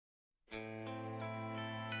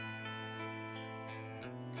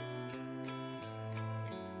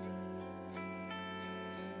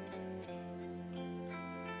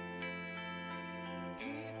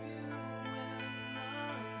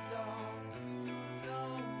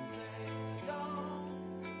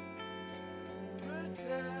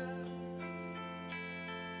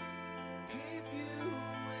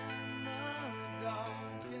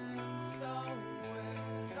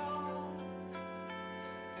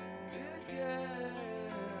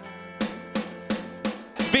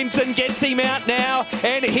Vincent gets him out now,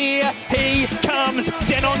 and here he comes.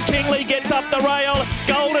 Denon Kingley gets up the rail.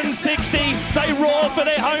 Golden 60. They roar for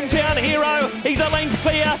their hometown hero. He's a length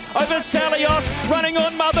clear over Salios, running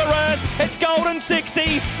on Mother Earth. It's Golden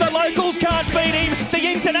 60. The locals can't beat him.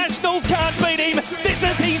 The internationals can't beat him. This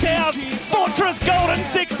is his house. Fortress Golden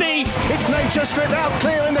 60. It's Nature Strip out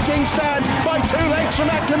clear in the King Stand by 2 lengths from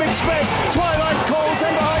Aclam Express. Twilight calls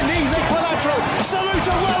them behind these equilateral. Salute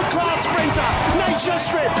a world-class sprinter. Nature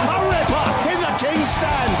Strip, a ripper in the King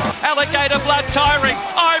Stand. Alligator blood tiring.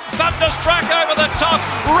 I'm thunderstruck over the top.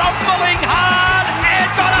 Rumbling hard and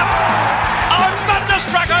got up. I'm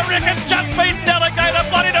thunderstruck. I reckon's just beaten Alligator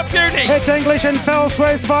blood into beauty. It's English and Fell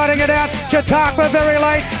Smooth fighting it out. Chautauqua very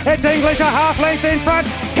late. It's English a half length in front.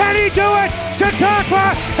 Can he do it?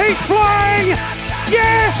 Chautauqua, he's flying.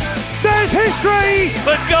 Yes, there's history.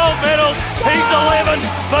 But gold medal, he's 11.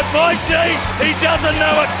 But my G, he doesn't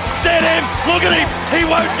know it. Set him, look at him, he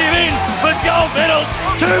won't give in. But gold medals,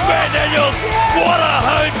 2 Brand Daniels. What a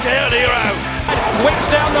hometown hero. Wicks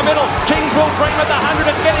down the middle. Kings will dream at the 100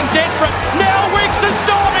 and getting desperate. Now Wicks is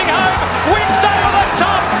storming home. Wicks over the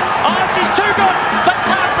top. Oh, she's too good. They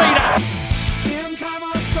can't beat her. In time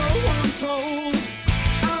or so untold,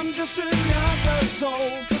 I'm just another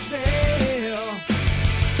soul for sale.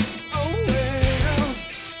 Oh well,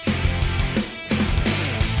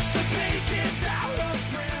 the pages out of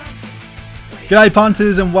press. G'day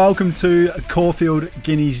punters and welcome to Caulfield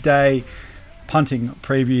Guineas Day punting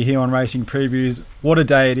preview here on Racing Previews. What a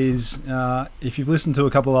day it is. If you've listened to a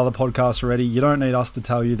couple of other podcasts already, you don't need us to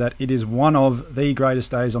tell you that it is one of the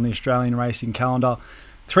greatest days on the Australian racing calendar.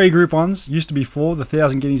 3 Group 1s, used to be 4. The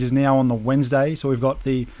 1000 Guineas is now on the Wednesday. So we've got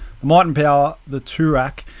the Might and Power, the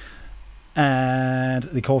Toorak, and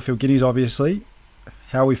the Caulfield Guineas, obviously.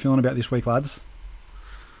 How are we feeling about this week, lads?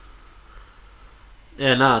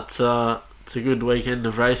 Yeah, no, it's a good weekend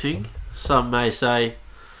of racing. Some may say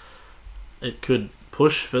it could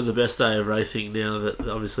push for the best day of racing now that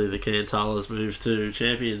obviously the Cantalas moved to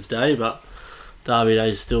Champions Day, but Derby Day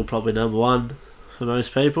is still probably number 1 for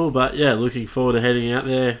most people. But yeah, looking forward to heading out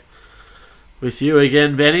there with you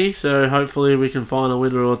again, Benny. So hopefully we can find a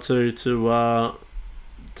winner or two to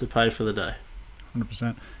pay for the day.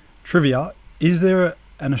 100%. Trivia, is there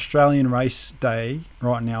an Australian race day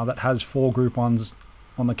right now that has 4 Group 1s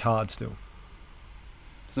on the card still?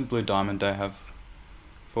 Doesn't Blue Diamond Day have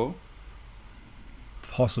 4?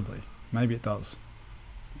 Possibly. Maybe it does.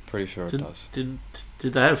 Pretty sure it does. Did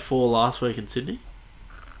they have 4 last week in Sydney?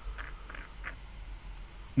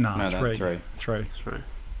 No, they had 3. 3.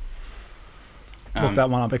 Look that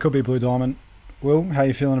one up. It could be Blue Diamond. Will, how are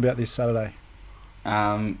you feeling about this Saturday?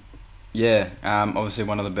 Obviously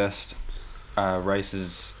one of the best race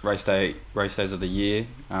days of the year.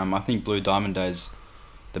 I think Blue Diamond Day is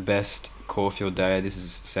the best. Caulfield Day, this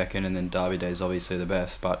is second, and then Derby Day is obviously the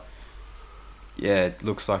best. But yeah, it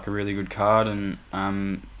looks like a really good card, and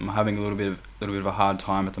I'm having a little bit of a hard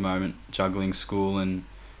time at the moment juggling school and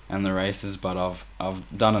the races. But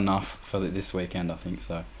I've done enough for this weekend, I think.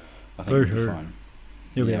 So I think it'll be fine.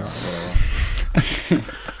 You'll be alright.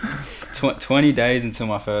 20 days until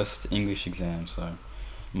my first English exam, so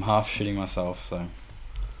I'm half shitting myself. So,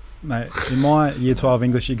 mate, in my Year 12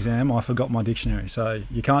 English exam, I forgot my dictionary, so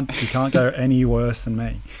you can't go any worse than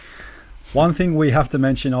me. One thing we have to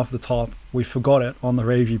mention off the top, we forgot it on the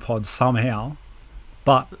review pod somehow,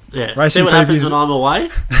 but yeah, Racing see what Previews, happens when I'm away?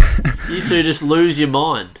 You two just lose your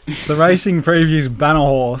mind. The Racing Previews banner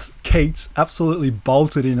horse, Keats, absolutely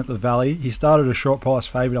bolted in at the Valley. He started a short price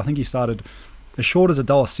favourite. I think he started as short as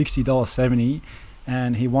 $1.60, $1.70,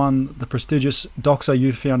 and he won the prestigious Doxo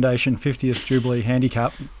Youth Foundation 50th Jubilee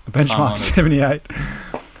Handicap, a benchmark 78,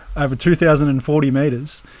 over 2,040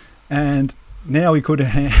 metres, and now he could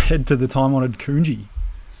head to the time-honoured Coogee.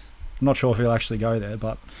 I'm not sure if he'll actually go there,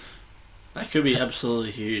 but that could be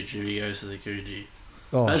absolutely huge if he goes to the Coogee.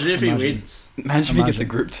 Oh, imagine if he wins. Imagine if he gets a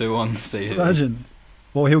Group 2 on the season. Imagine.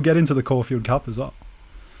 Well, he'll get into the Caulfield Cup as well.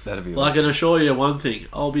 That'd be well, awesome. I can assure you one thing.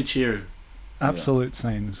 I'll be cheering. Absolute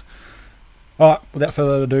scenes. All right, without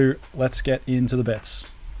further ado, let's get into the bets.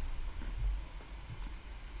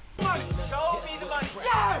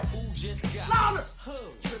 Louder!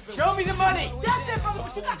 Show me the money! That's it, brother,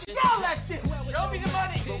 but you got to yell that shit! Show me the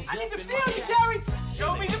money! I need to feel you, Jerry!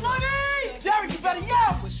 Show me the money! Jerry, you better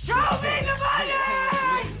yell! Show me the money!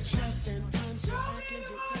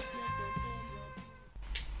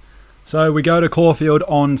 So we go to Caulfield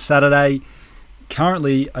on Saturday.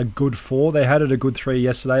 Currently a good 4. They had it a good 3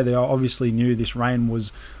 yesterday. They obviously knew this rain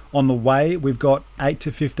was on the way. We've got 8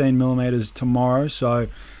 to 15 millimetres tomorrow, so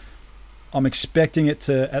I'm expecting it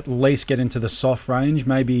to at least get into the soft range,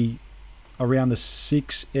 maybe around the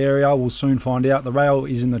 6 area. We'll soon find out. The rail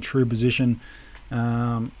is in the true position,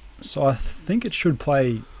 so I think it should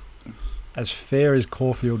play as fair as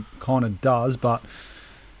Caulfield kind of does. But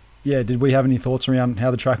yeah, did we have any thoughts around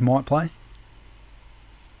how the track might play?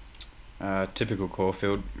 Typical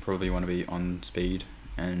Caulfield, probably want to be on speed,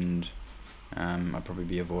 and I'd probably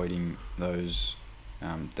be avoiding those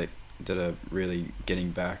that are really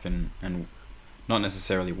getting back and not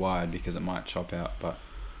necessarily wide, because it might chop out, but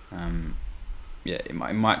it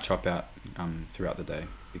might chop out throughout the day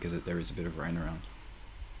because there is a bit of rain around.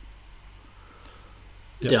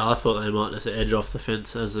 Yep. Yeah, I thought they might just edge off the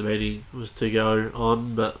fence as the meeting was to go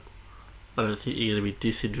on, but I don't think you're going to be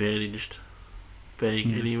disadvantaged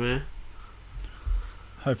being anywhere.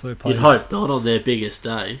 Hopefully it plays. You'd hope not on their biggest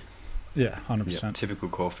day. Yeah, 100%. Yep, typical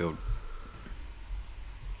Caulfield.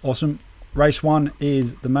 Awesome. Race 1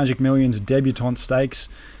 is the Magic Millions Debutante Stakes.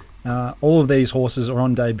 All of these horses are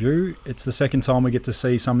on debut. It's the second time we get to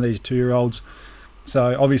see some of these 2-year-olds.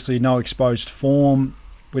 So obviously no exposed form.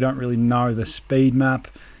 We don't really know the speed map.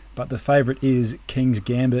 But the favourite is King's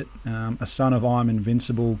Gambit, a son of I'm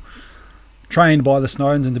Invincible, trained by the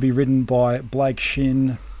Snowdens and to be ridden by Blake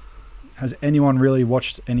Shin. Has anyone really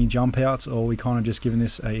watched any jump outs, or are we kind of just giving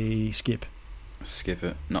this a skip? Skip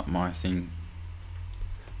it. Not my thing.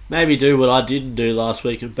 Maybe do what I didn't do last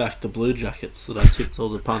week and back the Blue Jackets that I tipped all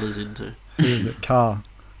the punters into. Who is it? Car.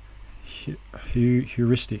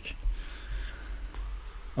 Heuristic.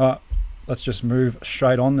 Let's just move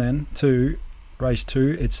straight on then to race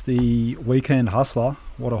 2. It's the Weekend Hustler.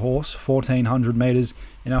 What a horse. 1,400 metres.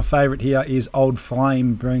 And our favourite here is Old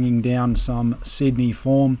Flame, bringing down some Sydney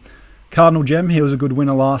form. Cardinal Gem, he was a good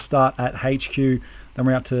winner last start at HQ. Then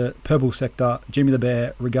we're out to Purple Sector, Jimmy the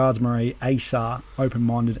Bear, Regards Marie, ASAR, Open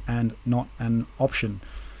Minded and Not an Option.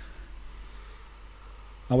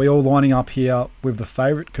 Are we all lining up here with the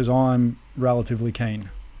favourite? Because I'm relatively keen.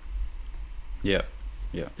 Yeah.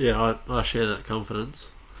 Yeah, I share that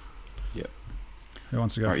confidence. Yeah. Who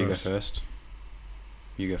wants to go Alright, first?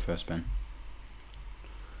 You go first, Ben.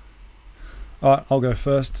 Alright, I'll go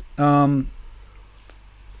first.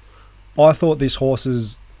 I thought this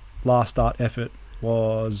horse's last start effort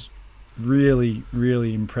was really,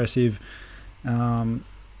 really impressive.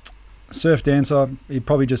 Surf Dancer, he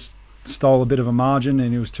probably just stole a bit of a margin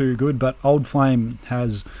and he was too good, but Old Flame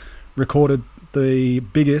has recorded the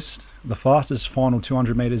fastest final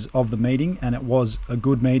 200 metres of the meeting, and it was a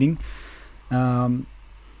good meeting.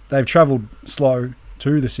 They've travelled slow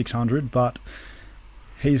to the 600, but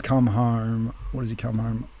he's come home. What has he come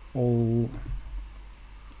home?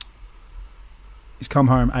 He's come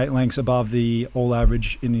home 8 lengths above the all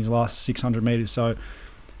average in his last 600 metres. So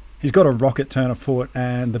he's got a rocket turn of foot,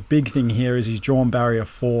 and the big thing here is he's drawn barrier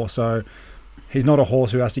 4. So he's not a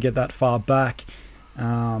horse who has to get that far back.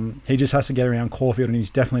 He just has to get around Caulfield, and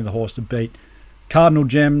he's definitely the horse to beat. Cardinal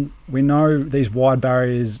Gem, we know these wide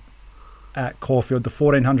barriers at Caulfield. The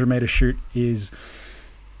 1,400 metre shoot it's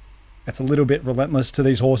a little bit relentless to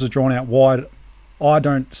these horses drawn out wide. I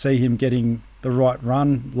don't see him getting the right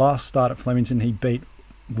run. Last start at Flemington, he beat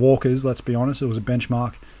Walkers, let's be honest. It was a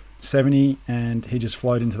benchmark 70, and he just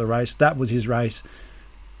flowed into the race. That was his race.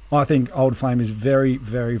 I think Old Flame is very,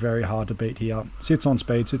 very, very hard to beat here. Sits on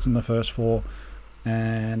speed, sits in the first 4,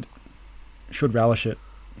 and should relish it.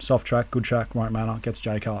 Soft track, good track, won't matter. Gets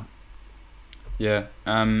J-Car. Yeah.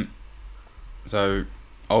 So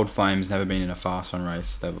Old Flame's never been in a fast run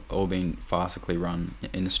race. They've all been farcically run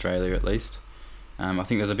in Australia, at least. I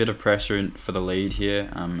think there's a bit of pressure for the lead here,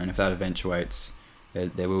 and if that eventuates,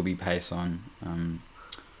 there will be pace on.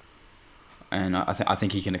 And I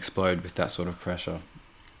think he can explode with that sort of pressure.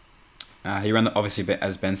 He ran, obviously,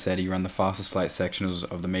 as Ben said, he ran the fastest late sectionals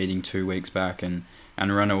of the meeting 2 weeks back, and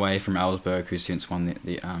run away from Ellsberg, who since won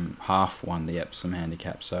half won the Epsom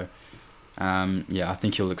handicap. So, I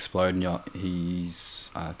think he'll explode, and I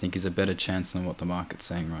think he's a better chance than what the market's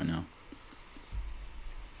saying right now.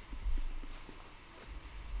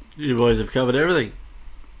 You boys have covered everything.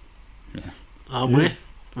 Yeah.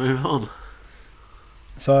 Move on.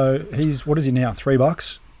 So what is he now?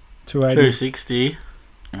 $3? 280. 260.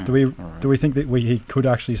 Do we think that he could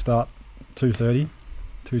actually start 230?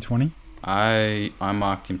 220. I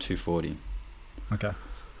marked him 240. Okay.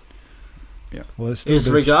 Yeah. Well, it's still Is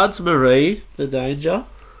Regards Marie the danger?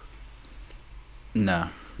 No.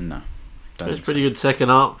 It was Don't pretty good second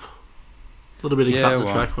up. A little bit of cut in the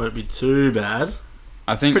well, track won't be too bad.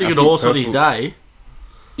 I think Pretty good think horse on his day.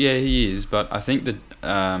 Yeah, he is, but I think that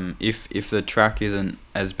if the track isn't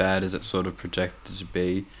as bad as it's sort of projected to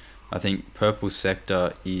be, I think Purple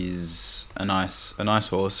Sector is a nice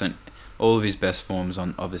horse, and all of his best forms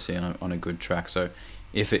on a good track. So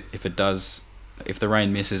if the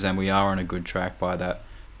rain misses and we are on a good track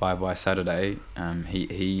by Saturday,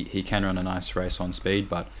 he can run a nice race on speed,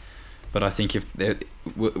 but I think if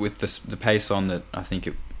with the pace on that, I think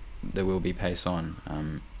there will be pace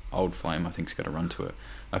on. Old Flame, I think, is going to run to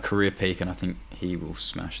a career peak, and I think he will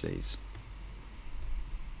smash these.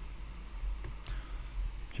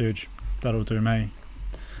 Huge. That'll do me.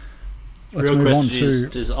 Let's Real move on question is, to...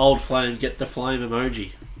 does Old Flame get the flame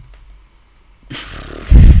emoji?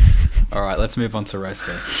 All right, let's move on to race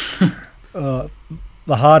day.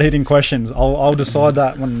 the hard-hitting questions. I'll decide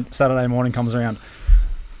that when Saturday morning comes around.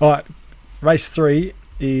 All right, race 3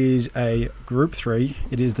 is a Group 3.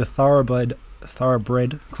 It is the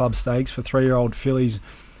Thoroughbred Club Stakes for 3-year-old fillies,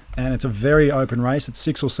 and it's a very open race. It's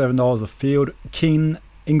 $6 or $7 a field. Kin,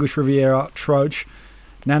 English Riviera, Troach,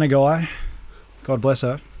 Nanagai, God bless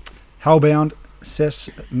her, Hellbound, Cess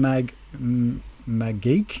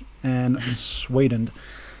Magique, and Sweden.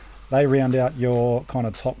 They round out your kind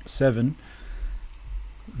of top 7.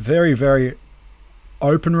 Very, very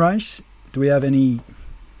open race. Do we have any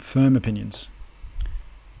firm opinions?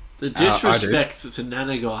 The disrespect to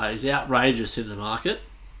Nanagai is outrageous in the market.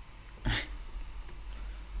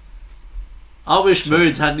 I wish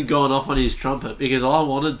Moods hadn't gone off on his trumpet because I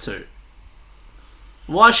wanted to.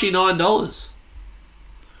 Why is she $9?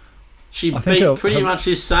 She beat pretty much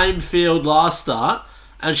his same field last start,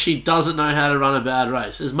 and she doesn't know how to run a bad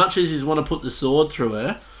race. As much as he's want to put the sword through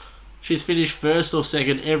her, she's finished first or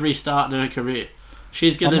second every start in her career.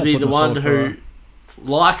 She's going to be the one who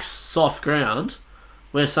likes soft ground,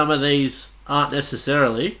 where some of these aren't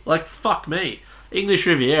necessarily. Like, fuck me. English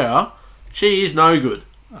Riviera, she is no good.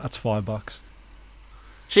 That's $5.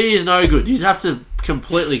 She is no good. You have to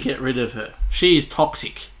completely get rid of her. She is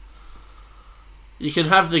toxic. You can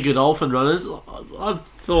have the Godolphin runners. I've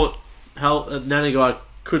thought Nanagai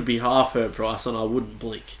could be half her price and I wouldn't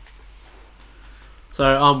blink. So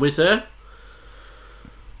I'm with her.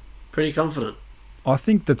 Pretty confident. I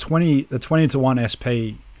think the 20 to 1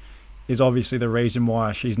 SP is obviously the reason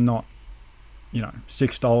why she's not,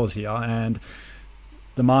 $6 here, and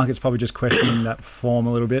the market's probably just questioning that form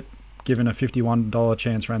a little bit, given a $51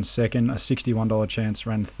 chance ran second, a $61 chance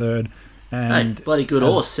ran third, and hey, bloody good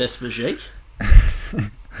horse, Cess Magique.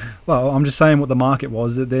 Well, I'm just saying what the market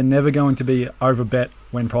was, that they're never going to be overbet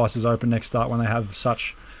when prices open next start when they have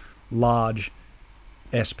such large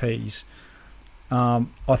SPs. I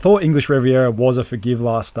thought English Riviera was a forgive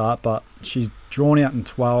last start, but she's drawn out in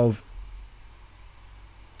 12.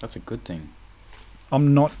 That's a good thing.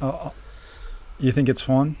 I'm not... you think it's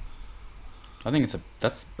fine? I think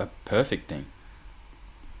that's a perfect thing.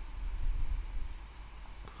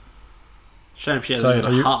 Shame she hasn't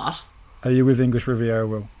got a heart. Are you with English Riviera,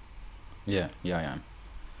 Will? Yeah, I am.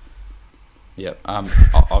 Yep.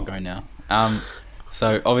 I'll go now.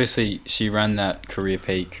 So obviously she ran that career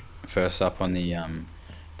peak first up on the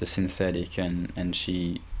synthetic, and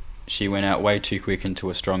she went out way too quick into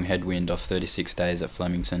a strong headwind off 36 days at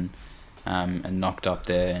Flemington, and knocked up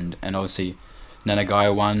there, and obviously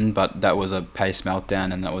Nanagai won, but that was a pace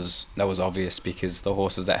meltdown, and that was obvious because the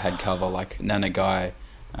horses that had cover, like Nanagai,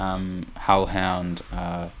 Hullhound,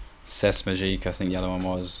 Cess Magique, I think the other one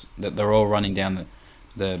was, that they're all running down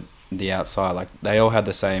the outside. Like, they all had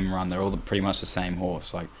the same run. They're all pretty much the same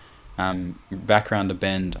horse. Like, back around the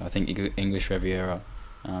bend, I think English Riviera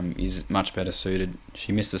is much better suited.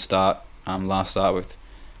 She missed the start last start with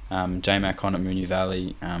J-Mac on at Moonee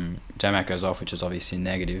Valley. J-Mac goes off, which is obviously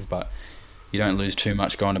negative, but you don't lose too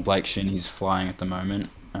much going to Blake Shin. He's flying at the moment.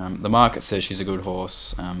 The market says she's a good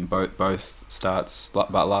horse. Both starts,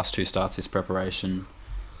 but last 2 starts is preparation.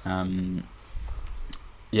 She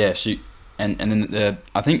and then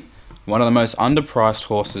I think one of the most underpriced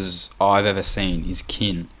horses I've ever seen is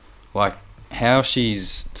Kin. Like, how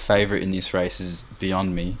she's favourite in this race is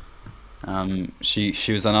beyond me.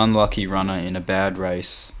 She was an unlucky runner in a bad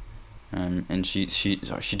race, and she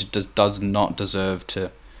just does not deserve to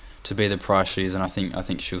be the price she is, and I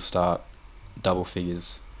think she'll start double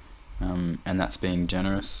figures, and that's being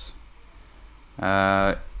generous.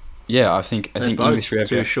 I think English Riviera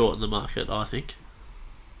too short in the market. I think.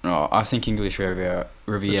 No, I think English Riviera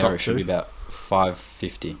should be about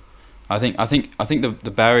 550. I think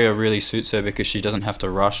the barrier really suits her because she doesn't have to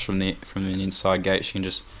rush from the inside gate. She can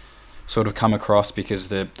just sort of come across because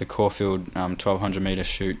the Caulfield 1200 metre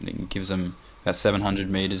chute gives them about 700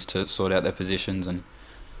 metres to sort out their positions, and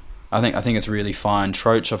I think it's really fine.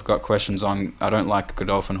 Troach, I've got questions on. I don't like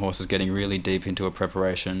Godolphin horses getting really deep into a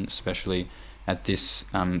preparation, especially at this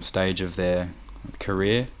stage of their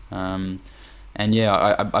career. And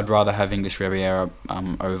yeah, I'd rather have English Riviera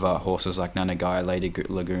over horses like Nanagai, Lady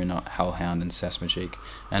Laguna, Hellhound and Sasmajik,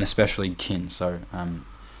 and especially Kin. So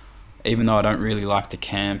even though I don't really like the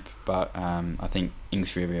camp, but I think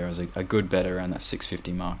English Riviera is a good bet around that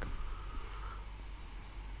 650 mark.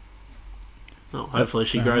 Well, hopefully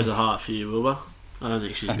she grows a heart for you, Wilbur. I don't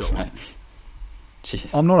think she's got one.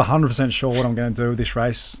 Jeez. I'm not 100% sure what I'm going to do with this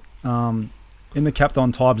race. In the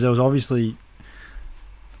Captain Types, there was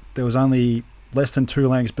only less than 2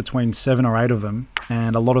 lengths between 7 or 8 of them,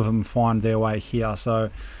 and a lot of them find their way here. So,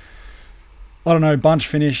 I don't know, bunch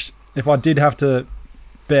finished. If I did have to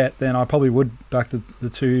bet, then I probably would back the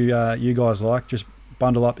two you guys like. Just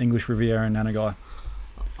bundle up English Riviera and Nanagai.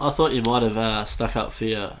 I thought you might have stuck up for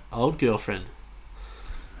your old girlfriend.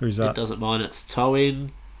 Who's that? It doesn't mind. It's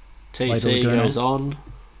toe-in. TC goes on.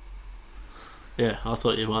 Yeah, I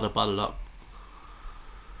thought you might have butted up.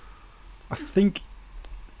 I think...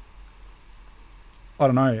 I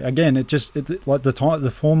don't know. Again, like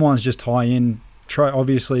the form lines just tie in.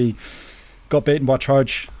 Obviously got beaten by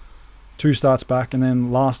Troach 2 starts back, and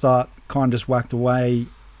then last start kind of just whacked away.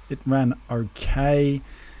 It ran okay,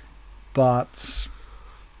 but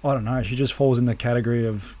I don't know. She just falls in the category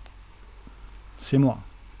of similar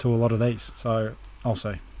to a lot of these. So I'll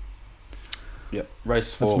see. Yep.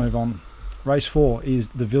 Race 4. Let's move on. Race 4 is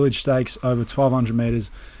the Village Stakes over 1,200 metres.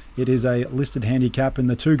 It is a listed handicap, and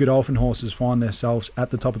the 2 Godolphin horses find themselves at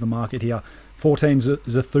the top of the market here. 14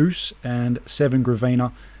 Zathus and 7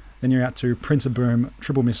 Gravina. Then you're out to Prince of Boom,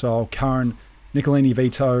 Triple Missile, Curran, Nicolini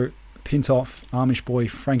Vito, Pintoff, Amish Boy,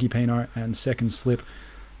 Frankie Pino, and Second Slip.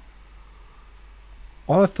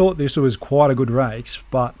 I thought this was quite a good race,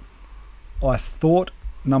 but I thought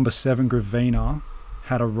number 7 Gravina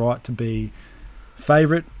had a right to be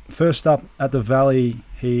favourite. First up at the Valley,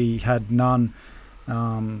 he had none.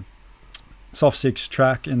 Soft 6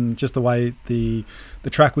 track, and just the way the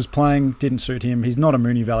track was playing didn't suit him. He's not a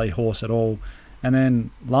Moonee Valley horse at all. And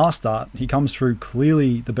then last start, he comes through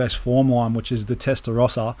clearly the best form line, which is the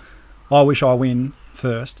Testarossa. I Wish I Win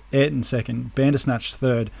first, Ayrton second, Bandersnatch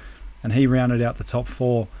third, and he rounded out the top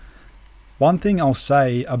 4. One thing I'll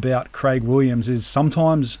say about Craig Williams is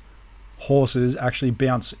sometimes horses actually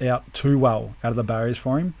bounce out too well out of the barriers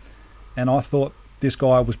for him, and I thought this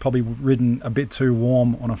guy was probably ridden a bit too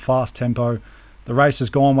warm on a fast tempo. The race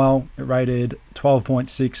has gone well. It rated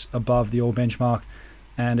 12.6 above the all benchmark,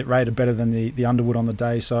 and it rated better than the Underwood on the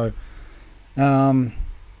day. So I'm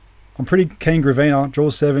pretty keen Gravina.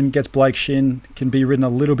 Draws 7, gets Blake Shin, can be ridden a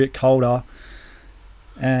little bit colder.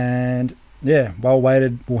 And yeah, well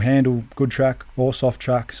weighted, will handle good track or soft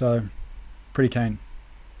track. So pretty keen.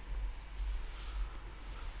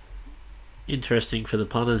 Interesting for the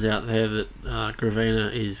punters out there that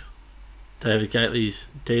Gravina is David Gately's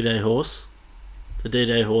D-Day horse. The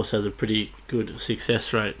D-Day horse has a pretty good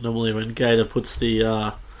success rate. Normally when Gator puts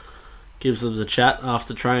gives them the chat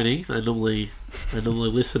after training, they normally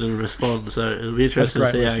listen and respond. So it'll be interesting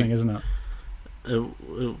to see isn't it?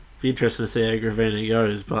 It'll be interesting to see how Gravina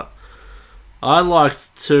goes. But I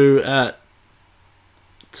liked 2 at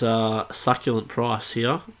succulent price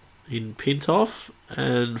here in Pintoff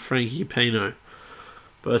and Frankie Pino.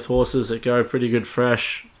 Both horses that go pretty good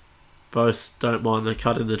fresh. Both don't mind the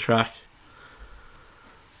cut in the track.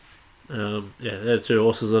 They're 2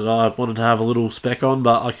 horses that I wanted to have a little spec on,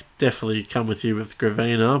 but I could definitely come with you with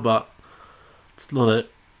Gravina, but it's not an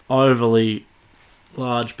overly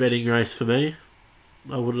large betting race for me,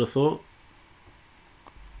 I would have thought.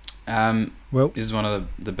 Well, this is one of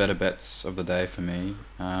the better bets of the day for me.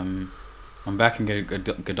 I'm backing a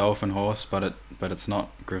Godolphin horse, but it's not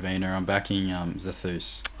Gravina. I'm backing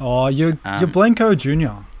Zathus. Oh, you're Blanco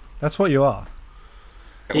Jr. That's what you are.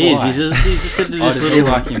 He is. He's just into this little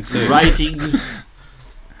like him too? ratings.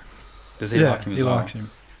 Does he like him as well? He likes him.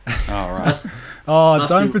 Oh, right.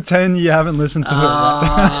 Don't pretend you haven't listened to it.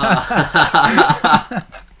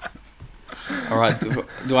 All right.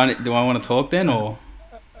 Do I want to talk then, or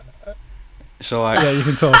shall I? Yeah, you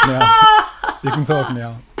can talk now. You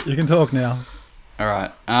can talk now. All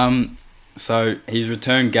right. So he's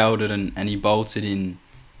returned gelded and he bolted in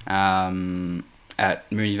at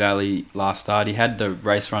Moonee Valley last start. He had the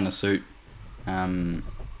race runner suit, and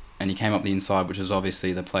he came up the inside, which is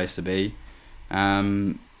obviously the place to be.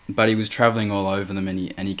 but he was travelling all over them,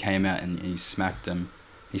 and he came out and he smacked them.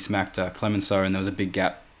 He smacked Clemenceau, and there was a big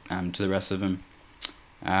gap to the rest of them.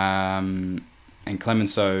 And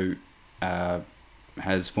Clemenceau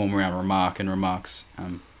has form around Remark, and Remark's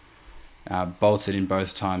bolted in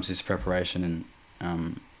both times his preparation,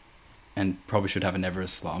 and probably should have an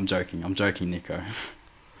Everest slot. I'm joking, Nico.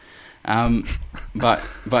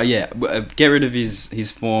 But yeah, get rid of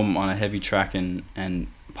his form on a heavy track and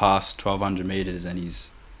past 1200 meters, and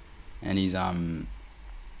he's he's a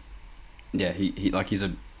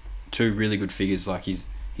two really good figures. Like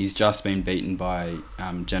he's just been beaten by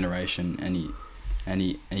Generation, and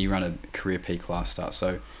he ran a career peak last start.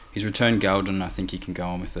 So he's returned Galdon. I think he can go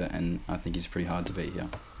on with it, and I think he's pretty hard to beat here.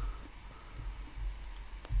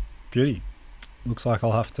 Beauty. Looks like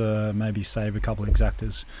I'll have to maybe save a couple of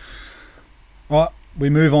exactors. All right, we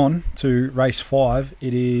move on to race 5.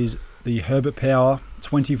 It is the Herbert Power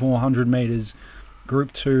 2400 metres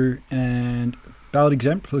Group 2 and ballot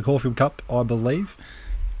exempt for the Caulfield Cup, I believe.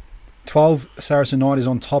 12 Saracen Knight is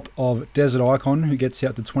on top of Desert Icon, who gets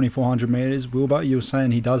out to 2400 metres. Wilbur, you were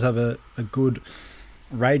saying he does have a good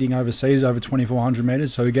rating overseas over 2400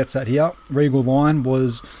 metres, so he gets that here. Regal Lion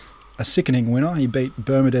was a sickening winner. He beat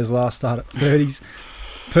Bermudez last start at 30s.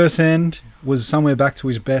 Persand was somewhere back to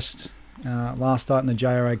his best last start in the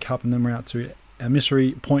JRA Cup, and then we're out to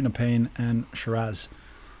Emissary, Point Nepean and Shiraz.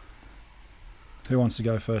 Who wants to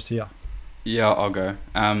go first here? Yeah, I'll go.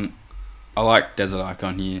 I like Desert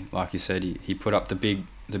Icon here. Like you said, he put up the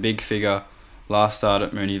big figure last start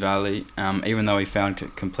at Moonee Valley. Even though he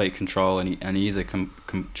found complete control, and he is a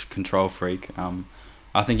control freak.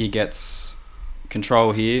 I think he gets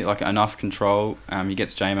control here, like enough control. He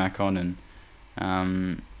gets J-Mac on, and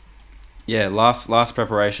last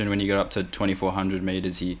preparation when he got up to 2400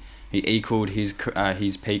 meters, he equaled his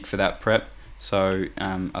peak for that prep. So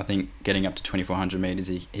I think getting up to 2400 meters,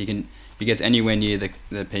 he can. If he gets anywhere near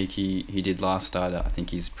the peak he did last start, I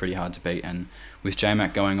think he's pretty hard to beat. And with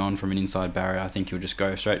J-Mac going on from an inside barrier, I think he'll just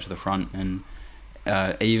go straight to the front. And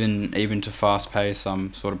even to fast pace,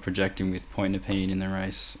 I'm sort of projecting with Point Nepean in the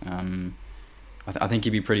race. I think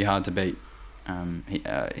he'd be pretty hard to beat. I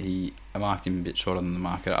marked him a bit shorter than the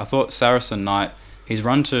market. I thought Saracen Knight, he's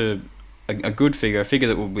run to a good figure, a figure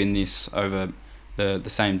that will win this over the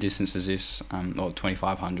same distance as this, or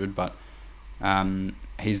 2500, but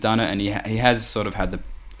he's done it, and he has sort of had the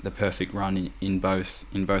perfect run in both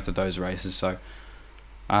of those races. So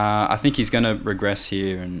I think he's going to regress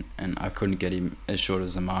here, and I couldn't get him as short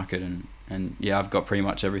as the market, and yeah, I've got pretty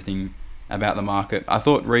much everything about the market. I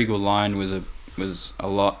thought Regal Line was a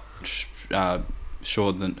lot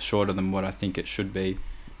shorter than what I think it should be.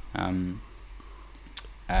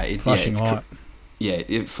 Flashing light.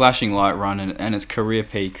 Flashing light run, and its career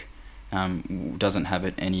peak doesn't have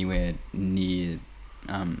it anywhere near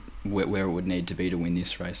where it would need to be to win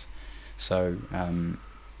this race. So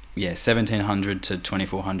 1700 to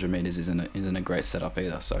 2400 meters isn't a great setup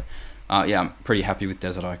either. So I'm pretty happy with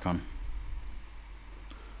Desert Icon.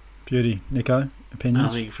 Beauty. Nico,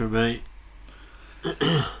 opinions? Nothing from me.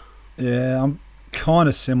 Yeah, I'm kind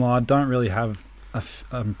of similar. I don't really have an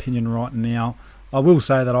opinion right now. I will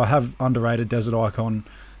say that I have underrated Desert Icon,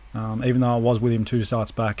 even though I was with him 2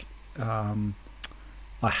 starts back. I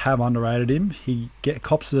have underrated him. He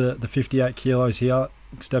cops the 58 kilos here,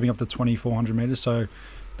 stepping up to 2400 metres, so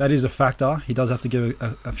that is a factor. He does have to give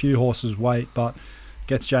a few horses weight, but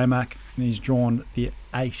gets J-Mac, and he's drawn the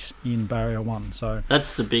ace in Barrier 1. So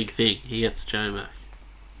that's the big thing. He gets J-Mac.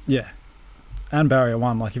 Yeah. And Barrier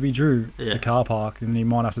 1. Like, if he drew the car park, then he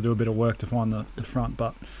might have to do a bit of work to find the front,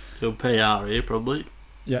 but... He'll PR here, probably.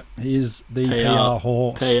 Yeah, he is the PR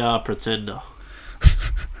horse. PR pretender.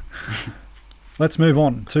 Let's move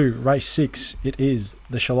on to race 6. It is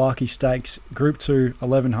the Shalaki Stakes, Group 2,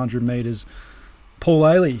 1100 metres. Paul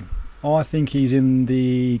Ailey, I think he's in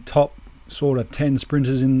the top sort of 10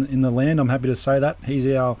 sprinters in the land. I'm happy to say that. He's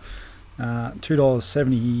our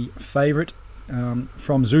 $2.70 favourite.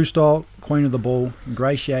 From Zoo Style, Queen of the Ball,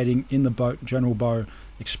 Ingratiating, In the Boat, General Bow,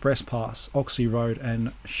 Express Pass, Oxley Road,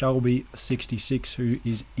 and Shelby 66, who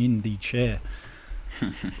is in the chair.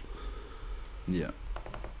 Yeah.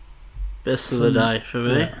 Best of the day for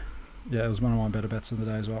me. Yeah, it was one of my better bets of the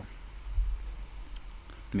day as well.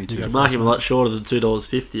 Me too. You can mark him a lot shorter than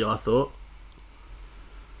 $2.50, I thought.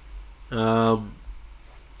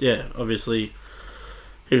 Obviously,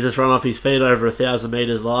 he was just run off his feet over 1,000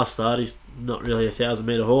 metres last start. He's not really a 1,000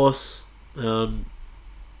 metre horse.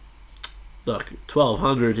 Like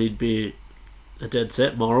 1,200, he'd be a dead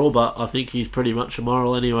set moral, but I think he's pretty much a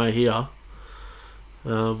moral anyway here.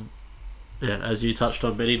 As you touched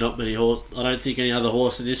on, Benny, not many horse. I don't think any other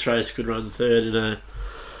horse in this race could run third in a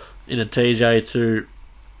in a TJ to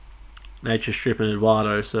Nature Strip and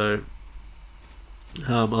Eduardo. So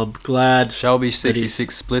I'm glad. Shelby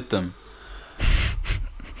 66 split them.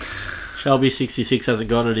 Shelby 66 hasn't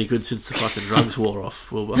gone any good since the fucking drugs wore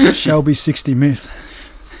off, Wilbur. Shelby 60 myth.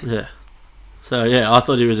 Yeah. So, yeah, I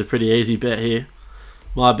thought he was a pretty easy bet here.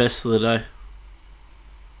 My best of the day.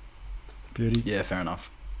 Beauty. Yeah, fair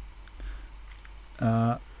enough.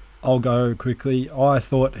 I'll go quickly. I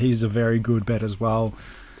thought he's a very good bet as well.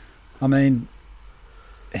 I mean,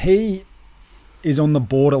 he is on the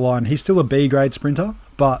borderline. He's still a B-grade sprinter,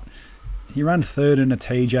 but he ran third in a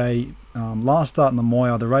TJ. Last start in the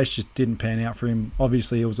Moya, the race just didn't pan out for him.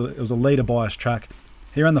 Obviously, it was a leader-biased track.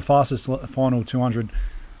 He ran the fastest final 200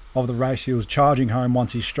 of the race. He was charging home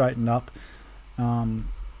once he straightened up. And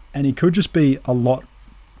he could just be a lot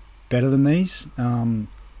better than these.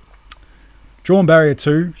 Drawn barrier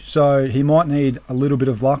 2, so he might need a little bit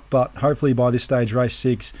of luck, but hopefully by this stage, race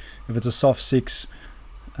 6, if it's a soft 6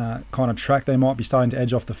 kind of track, they might be starting to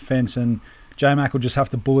edge off the fence, and J-Mac will just have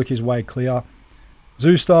to bullock his way clear.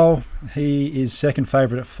 Zoostyle, he is second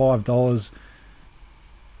favourite at $5.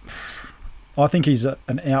 I think he's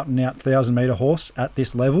an out-and-out 1,000-metre horse at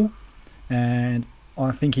this level, and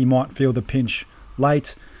I think he might feel the pinch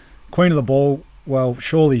late. Queen of the Ball, well,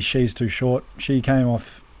 surely she's too short. She came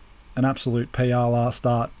off an absolute PR last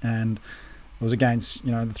start, and it was against, the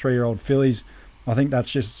 3-year-old fillies. I think that's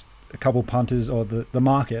just a couple punters, or the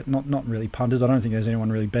market, not really punters. I don't think there's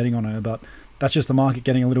anyone really betting on her, but that's just the market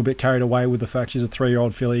getting a little bit carried away with the fact she's a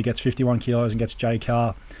 3-year-old filly, gets 51 kilos and gets J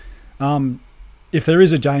Car. If there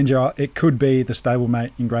is a danger, it could be the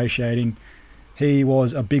stablemate Ingratiating. He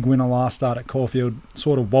was a big winner last start at Caulfield,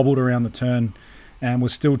 sort of wobbled around the turn and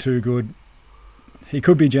was still too good. He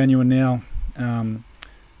could be genuine now.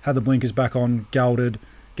 Had the blinkers back on, gelded,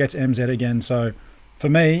 gets MZ again. So for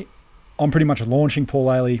me, I'm pretty much launching Paul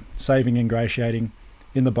Ailey, saving Ingratiating.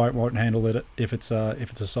 In the boat won't handle it if it's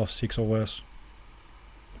a soft 6 or worse.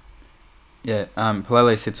 Yeah,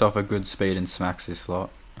 Palele sits off a good speed and smacks this lot.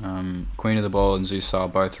 Queen of the Ball and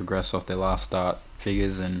Zoustyle both regress off their last start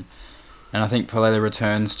figures, and I think Palele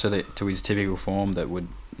returns to his typical form that would,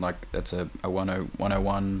 that's a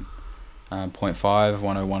 101.5,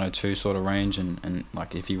 101.02 sort of range, and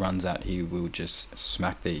if he runs that, he will just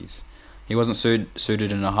smack these. He wasn't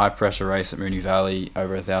suited in a high pressure race at Moonee Valley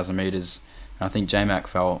over 1,000 metres. I think J-Mac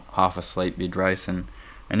fell half asleep mid-race, and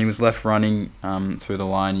he was left running through the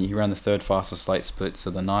line. He ran the third fastest late splits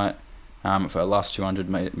of the night for the last 200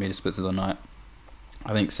 metre splits of the night.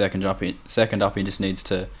 I think second up he just needs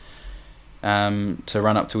to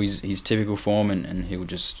run up to his typical form, and he'll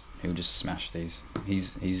just smash these.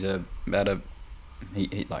 He's a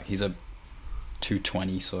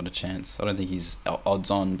 220 sort of chance. I don't think he's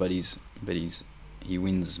odds on, but he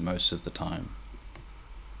wins most of the time.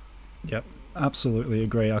 Yep. Absolutely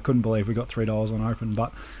agree. I couldn't believe we got $3 on open,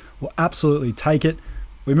 but we'll absolutely take it.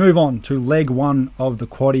 We move on to leg 1 of the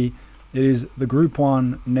quaddie. It is the Group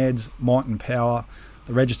 1 Ned's Might and Power.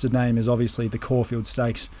 The registered name is obviously the Caulfield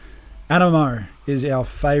Stakes. Animo is our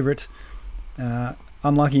favourite.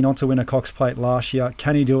 Unlucky not to win a Cox Plate last year.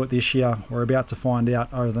 Can he do it this year? We're about to find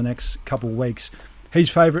out over the next couple of weeks. He's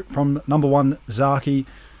favourite from number 1 Zaki,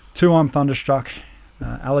 2 I'm Thunderstruck,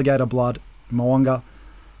 Alligator Blood, Mwanga,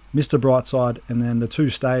 Mr. Brightside, and then the 2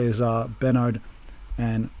 stayers are Benode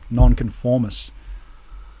and Nonconformist.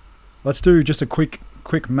 Let's do just a quick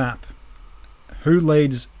map. Who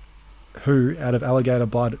leads who out of Alligator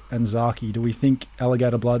Blood and Zaki? Do we think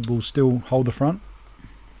Alligator Blood will still hold the front?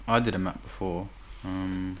 I did a map before.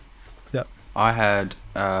 Yep. I had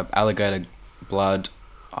Alligator Blood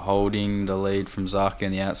holding the lead from Zaki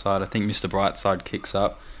on the outside. I think Mr. Brightside kicks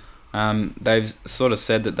up. They've sort of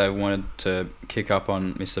said that they wanted to kick up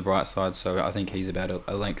on Mr. Brightside, so I think he's about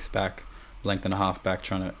a length and a half back,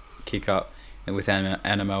 trying to kick up, and with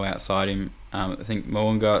Animo outside him. I think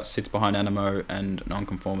Moonga sits behind Animo, and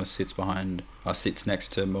Nonconformist sits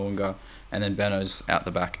next to Moonga, and then Benno's out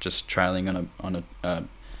the back, just trailing on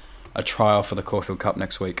a trial for the Caulfield Cup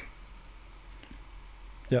next week.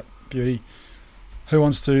 Yep, beauty. Who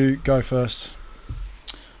wants to go first?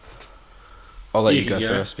 I'll let you go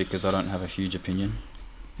first because I don't have a huge opinion.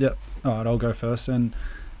 Yep. All right, I'll go first. And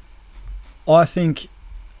I think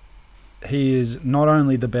he is not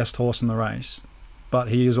only the best horse in the race, but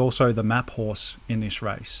he is also the map horse in this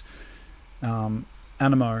race.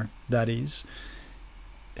 Animo, that is.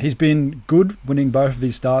 He's been good winning both of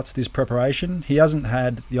his starts this preparation. He hasn't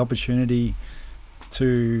had the opportunity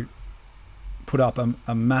to put up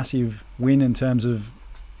a massive win in terms of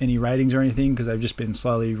any ratings or anything, because they've just been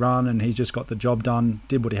slowly run, and he's just got the job done,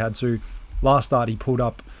 did what he had to. Last start he pulled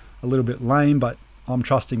up a little bit lame, but I'm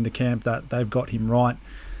trusting the camp that they've got him right.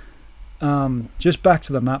 Just back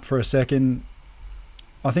to the map for a second.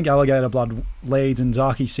 I think Alligator Blood leads and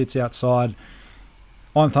Zaki sits outside.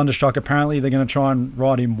 I'm Thunderstruck. Apparently they're going to try and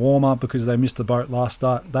ride him warmer because they missed the boat last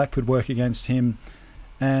start. That could work against him.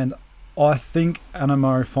 And I think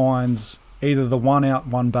Animo finds either the one out,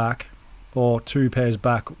 one back, or two pairs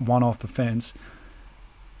back, one off the fence.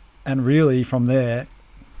 And really, from there,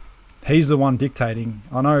 he's the one dictating.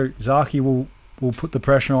 I know Zaki will put the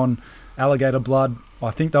pressure on Alligator Blood.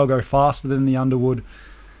 I think they'll go faster than the Underwood.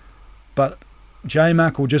 But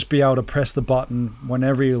J-Mac will just be able to press the button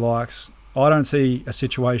whenever he likes. I don't see a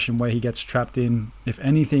situation where he gets trapped in. If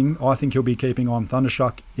anything, I think he'll be keeping I'm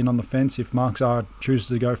Thunderstruck in on the fence. If Mark Zahra chooses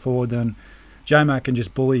to go forward, then J-Mac can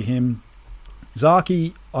just bully him.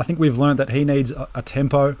 Zaki, I think we've learned that he needs a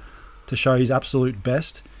tempo to show his absolute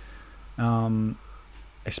best,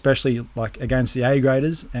 especially like against the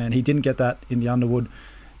A-graders, and he didn't get that in the Underwood.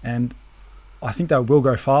 And I think they will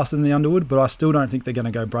go faster than the Underwood, but I still don't think they're going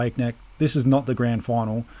to go breakneck. This is not the grand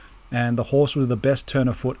final. And the horse with the best turn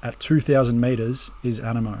of foot at 2,000 metres is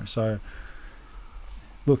Animo. So,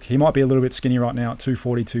 look, he might be a little bit skinny right now at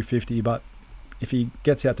 240, 250, but if he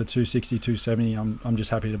gets out to 260, 270, I'm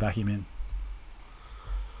just happy to back him in.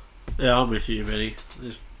 Yeah, I'm with you, Benny.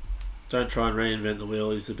 Just don't try and reinvent the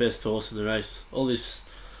wheel. He's the best horse in the race. All this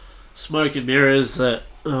smoke and mirrors that,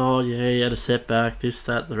 oh yeah, he had a setback, this,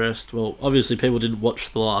 that, the rest. Well, obviously people didn't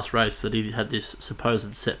watch the last race that he had this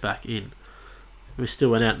supposed setback in. We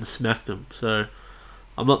still went out and smacked them, so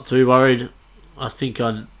I'm not too worried. I think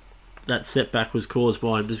that setback was caused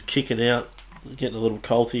by him just kicking out, getting a little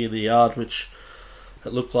colty in the yard, which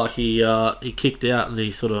it looked like he kicked out and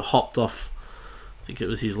he sort of hopped off. I think it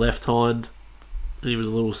was his left hind, and he was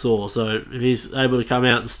a little sore. So if he's able to come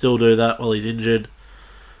out and still do that while he's injured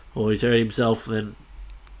or he's hurt himself, then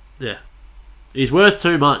yeah, he's worth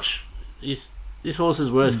too much. This horse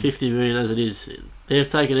is worth 50 million as it is. They've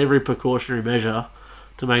taken every precautionary measure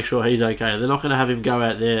to make sure he's okay. They're not going to have him go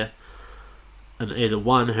out there and either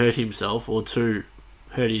one, hurt himself, or two,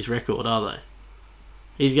 hurt his record, are they?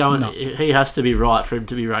 He's going. No. He has to be right for him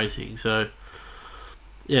to be racing. So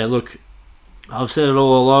yeah, look, I've said it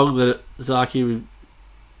all along that Zaki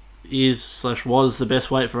is/was the best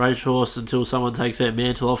weight for age horse until someone takes that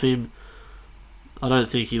mantle off him. I don't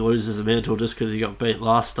think he loses the mantle just because he got beat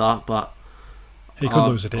last start, but he could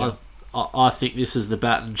lose it here. I think this is the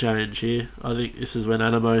baton change here. I think this is when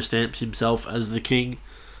Animo stamps himself as the king,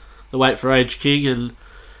 the weight for age king. And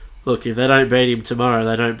look, if they don't beat him tomorrow,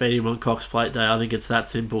 they don't beat him on Cox Plate Day. I think it's that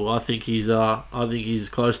simple. I think he's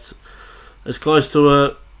close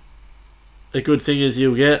to a good thing as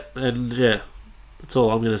you'll get. And yeah, that's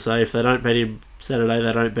all I'm going to say. If they don't beat him Saturday,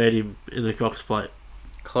 they don't beat him in the Cox Plate.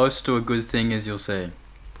 Close to a good thing as you'll see.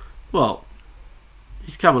 Well,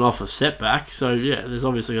 he's coming off a setback, so yeah, there's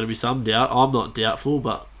obviously going to be some doubt. I'm not doubtful,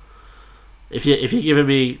 but if you're giving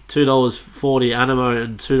me $2.40 Animo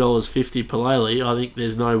and $2.50 Palele, I think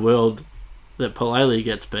there's no world that Palele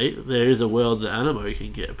gets beat. There is a world that Animo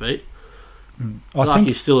can get beat.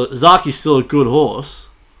 Zaki's still a good horse.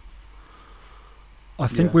 I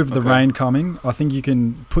think with the rain coming, I think you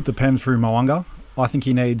can put the pen through Mo'unga. I think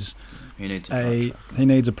he needs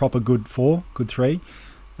a proper good 4, good 3.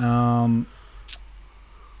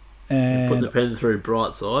 And put the pen through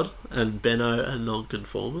Brightside and Benno and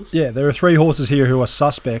Non-Conformers. Yeah, there are 3 horses here who are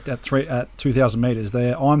suspect at 2,000 metres.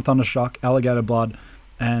 They're I'm Thunderstruck, Alligator Blood,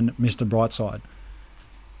 and Mr. Brightside.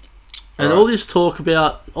 And all this talk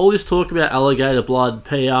about Alligator Blood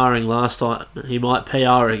PRing last time, he might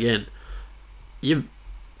PR again. You've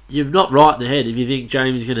not right in the head if you think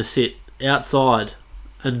Jamie's going to sit outside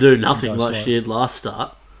and do nothing like she did last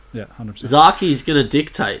start. Yeah, 100%. Zaki's going to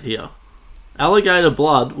dictate here. Alligator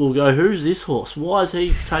Blood will go, who's this horse? Why is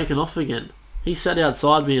he taken off again? He sat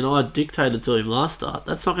outside me and I dictated to him last start.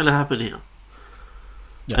 That's not going to happen here.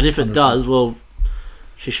 Yeah, and if it 100%. Does, well,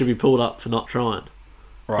 she should be pulled up for not trying.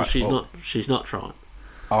 Right. She's not trying.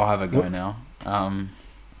 I'll have a go now.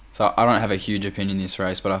 So I don't have a huge opinion in this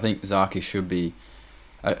race, but I think Zaki shouldn't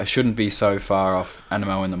be so far off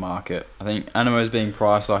Animo in the market. I think Animo is being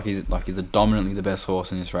priced like he's dominantly the best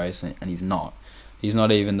horse in this race, and he's not. He's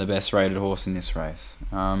not even the best rated horse in this race.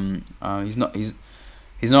 He's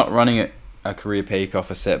not running a career peak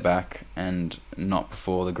off a setback, and not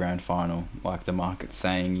before the grand final like the market's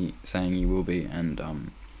saying he will be.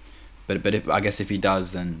 And but I guess if he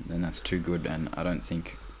does, then that's too good, and I don't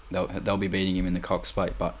think they'll be beating him in the Cox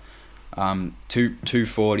Plate. But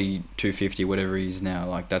 240, 250, whatever he is now,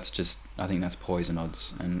 like that's just, I think that's poison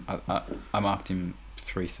odds, and I marked him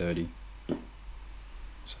 330.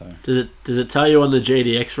 So Does it tell you on the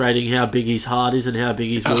GDX rating how big his heart is and how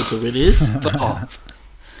big his will to win is? Stop.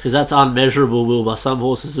 Because that's unmeasurable, Wilbur. Some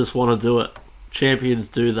horses just want to do it. Champions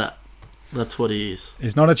do that. That's what he is.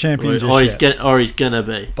 He's not a champion Or he's gonna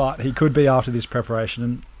be. but he could be after this preparation.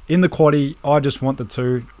 And in the quaddie, I just want the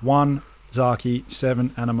two. 1, Zaki,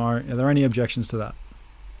 7, Animo. Are there any objections to that?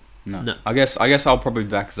 No. I guess I'll probably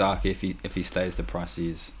back Zaki if he stays the price he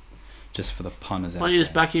is, just for the punters out Why don't you there.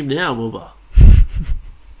 just back him now, Wilbur?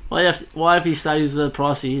 Why if he stays the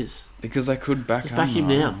price he is? Because they could back him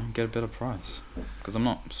now. and get a better price. Because I'm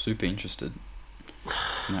not super interested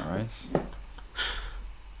in that race.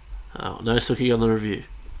 Oh, no Suki on the review.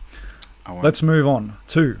 Let's move on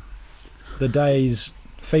to the day's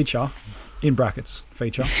feature, in brackets,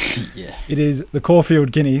 feature. Yeah. It is the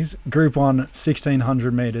Caulfield Guineas, Group 1,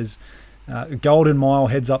 1,600 metres. Golden Mile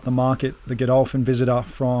heads up the market, the Godolphin visitor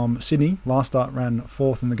from Sydney. Last start ran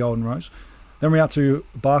 4th in the Golden Rose. Then we're out to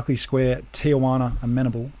Berkeley Square, Tijuana,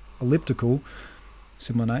 Amenable, Elliptical,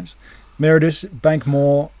 similar names. Meredith,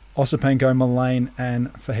 Bankmore, Osipenko, Mullane,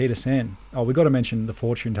 and Fajita San. Oh, we've got to mention the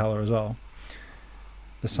fortune teller as well.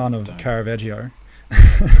 The son of Caravaggio.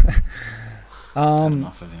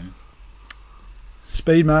 Enough of him.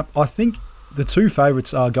 Speed map. I think the two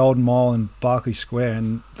favourites are Golden Mile and Berkeley Square,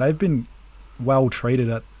 and they've been well treated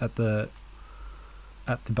at the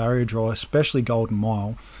barrier draw, especially Golden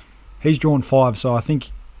Mile. He's drawn 5, so I think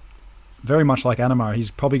very much like Animo, he's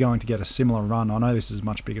probably going to get a similar run. I know this is a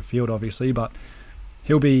much bigger field, obviously, but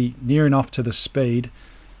he'll be near enough to the speed.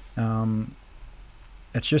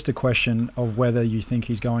 It's just a question of whether you think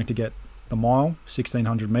he's going to get the mile,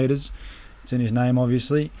 1,600 metres. It's in his name,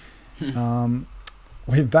 obviously.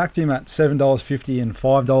 We've backed him at $7.50 and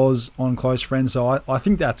 $5 on Close Friends, so I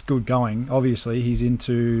think that's good going. Obviously, he's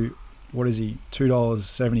into, what is he,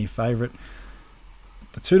 $2.70 favourite.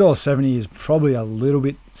 The $2.70 is probably a little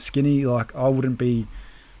bit skinny. Like, I wouldn't be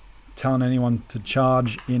telling anyone to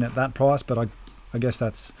charge in at that price, but I guess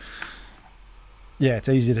that's, yeah, it's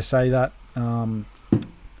easy to say that.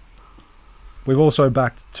 We've also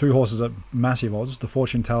backed 2 horses at massive odds, the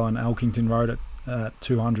Fortune Teller and Elkington Road at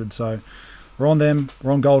 200. So we're on them,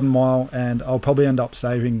 we're on Golden Mile, and I'll probably end up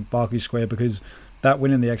saving Berkeley Square because that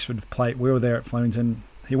win in the Exford Plate, we were there at Flemington.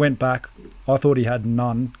 He went back. I thought he had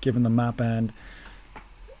none, given the map, and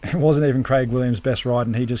it wasn't even Craig Williams' best ride,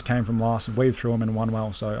 and he just came from last and weaved through him and won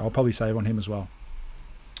well. So I'll probably save on him as well.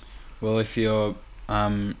 Well, if you're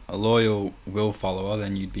a loyal Will follower,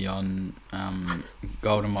 then you'd be on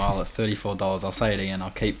Golden Mile at $34. I'll say it again. I'll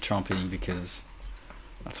keep trumpeting because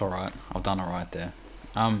that's all right. I've done all right there.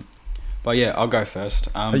 But yeah, I'll go first.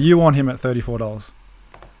 Are you on him at $34?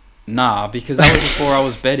 Nah, because that was before I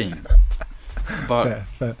was betting. But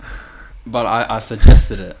fair. But I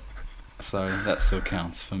suggested it, so that still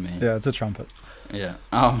counts for me. Yeah, it's a trumpet. Yeah.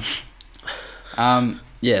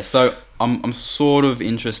 Yeah. So I'm sort of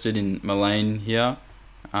interested in Mullane here.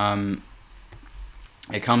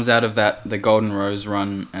 It comes out of the Golden Rose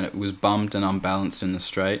run, and it was bumped and unbalanced in the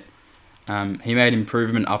straight. He made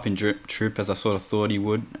improvement up in trip as I sort of thought he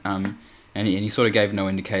would. And he sort of gave no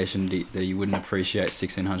indication that he wouldn't appreciate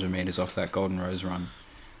 1,600 metres off that Golden Rose run.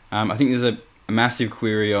 I think there's a massive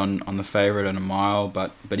query on the favourite at a mile,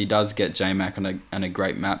 but he does get J-Mac and a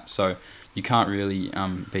great map, so you can't really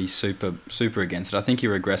be super against it. I think he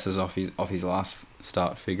regresses off his last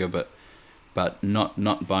start figure, but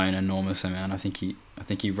not by an enormous amount. I think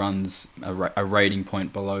he runs a rating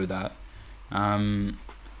point below that.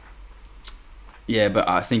 Yeah, but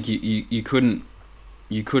I think you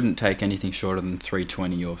couldn't take anything shorter than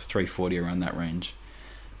 320 or 340 around that range.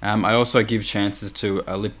 I also give chances to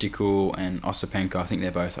Elliptical and Osipenko. I think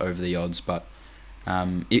they're both over the odds, but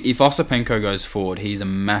if Osipenko goes forward, he's a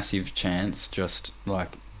massive chance, just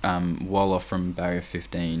like Waller from barrier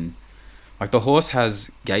 15. Like, the horse has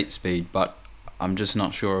gate speed, but I'm just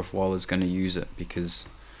not sure if Waller's going to use it because,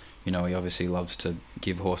 he obviously loves to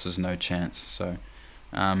give horses no chance. So,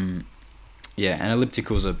 yeah, and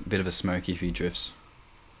Elliptical's a bit of a smoky if he drifts.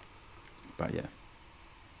 But yeah.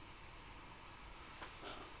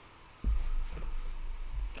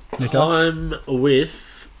 Nico? I'm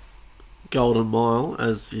with Golden Mile,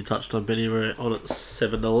 as you touched on, Benny. We're on at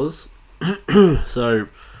 $7. So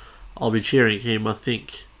I'll be cheering him. I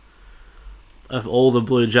think of all the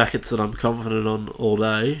Blue Jackets that I'm confident on all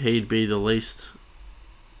day, he'd be the least,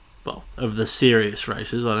 well, of the serious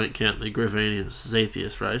races. I don't count the Gravinius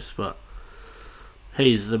Zethius race, but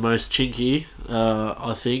he's the most chinky,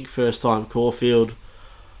 I think. First time Caulfield.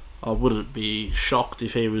 I wouldn't be shocked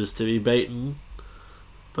if he was to be beaten,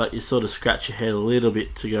 but you sort of scratch your head a little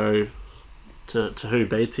bit to go to who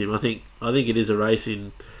beats him. I think it is a race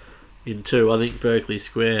in in 2. I think Berkeley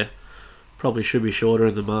Square probably should be shorter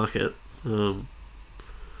in the market. If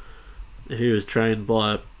he was trained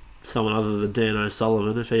by someone other than Dan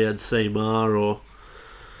O'Sullivan, if he had Seymour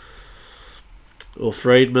or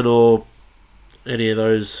Friedman or any of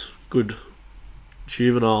those good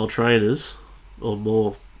juvenile trainers or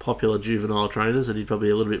more popular juvenile trainers, and he'd probably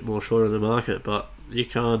be a little bit more shorter in the market. But you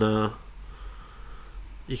can't argue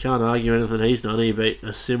anything he's done. He beat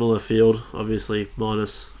a similar field, obviously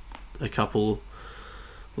minus a couple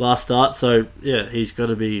last start. So yeah, he's going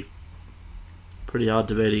to be pretty hard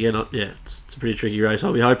to beat again. Yeah, it's a pretty tricky race.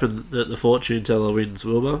 I'll be hoping that the fortune teller wins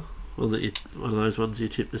Wilbur. One of those ones you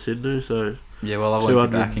tip us into. So yeah, well, I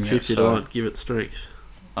won't be backing it. 250 to 1, give it strength.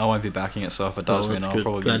 I won't be backing it, so if it does win, I'll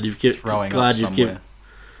probably be throwing glad up somewhere.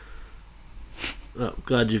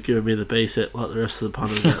 Glad you've given me the B set like the rest of the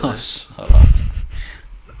punters out there. Shut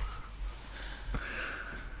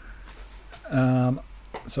up.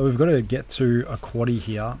 So we've got to get to a quaddie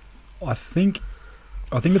here. I think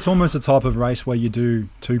it's almost a type of race where you do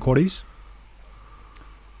 2 quaddies.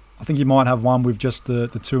 I think you might have one with just the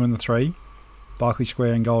 2 and the 3, Berkeley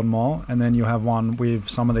Square and Golden Mile, and then you'll have one with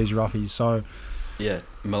some of these roughies. So yeah,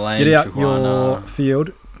 Mullane, get out Tijuana, your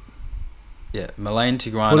field. Yeah, Mullane,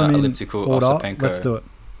 Put Tijuana, them in Elliptical, order. Osipenko. Let's do it.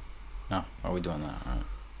 No, are we doing that? All right.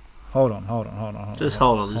 Hold on. Just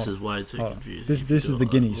hold on. This is way too confusing. This is the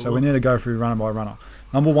Guineas, so we need to go through runner by runner.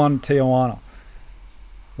 Number 1, Tijuana.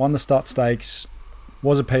 Won the Stud Stakes.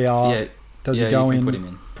 Was a PR. Yeah, Does he go in? Put him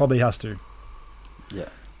in? Probably has to. Yeah.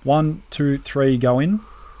 1, 2, 3 go in.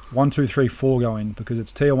 1, 2, 3, 4 go in because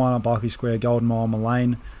it's Tijuana, Berkeley Square, Golden Mile,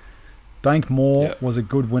 Mullane. Bankmore was a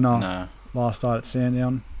good winner last start at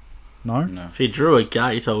Sandown. No? If he drew a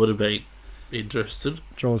gate, I would have been interested.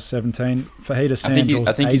 Draws 17. Fajita Sand draws 18.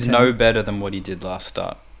 I think he's no better than what he did last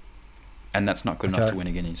start. And that's not good enough to win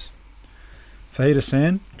a Guineas. Fajita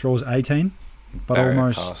Sand draws 18. But Barrier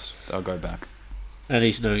almost... Pass. They'll go back. And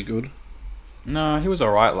he's no good. No, he was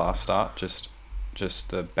alright last start. Just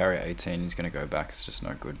the barrier 18, he's going to go back. It's just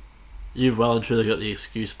no good. You've well and truly got the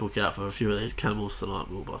excuse book out for a few of these camels tonight,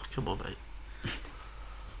 Wilbur. Come on, mate.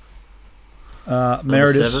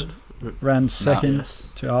 Meredith ran second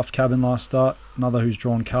to Aft Cabin last start. Another who's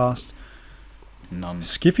drawn cast. None.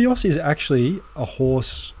 Skiffios is actually a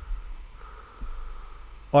horse.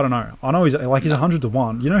 I don't know. I know he's 100 to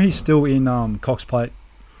 1. You know he's still in Cox Plate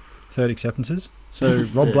third acceptances. So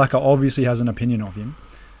Rob Blacker obviously has an opinion of him.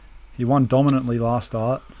 He won dominantly last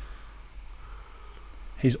start.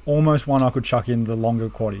 He's almost one I could chuck in the longer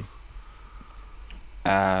quaddie.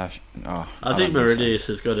 I think Meridius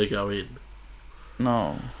has got to go in.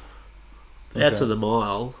 No. Out to the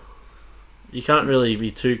mile, you can't really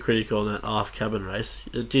be too critical on that Aft Cabin race.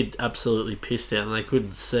 It did absolutely piss down and they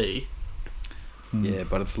couldn't see. Yeah,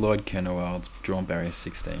 but it's Lloyd Kennewell. It's drawn barrier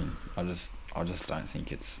 16. I just don't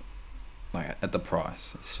think it's like at the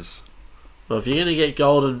price. It's just. Well, if you're going to get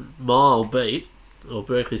Golden Mile beat or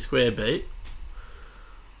Berkeley Square beat,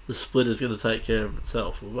 the split is going to take care of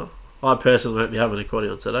itself. I personally won't be having a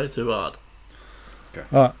quaddie on Saturday. Too hard.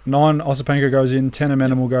 Okay. 9 Osipenko goes in. 10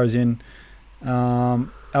 Amenable goes in.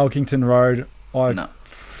 Elkington Road. No.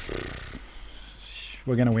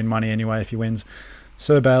 We're going to win money anyway if he wins.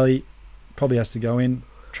 Sir Bailey probably has to go in.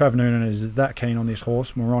 Trav Noonan is that keen on this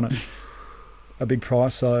horse. We're on it a big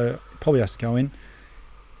price, so probably has to go in.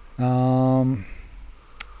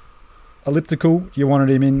 Elliptical, you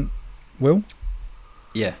wanted him in, Will?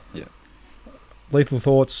 Yeah. Lethal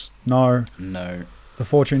Thoughts, no. No. The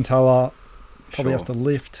Fortune Teller probably has to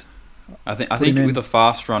lift. I think with a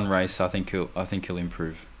fast run race, I think he'll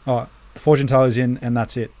improve. All right, the Fortune Teller's in, and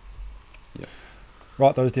that's it. Yeah.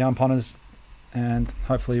 Write those down, punters, and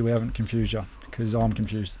hopefully we haven't confused you because I'm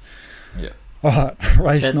confused. Yeah. All right,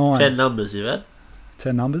 race 9. 10 numbers you've had.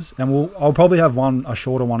 10 numbers, and I'll probably have a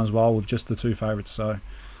shorter one as well with just the 2 favourites. So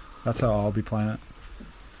that's how I'll be playing it.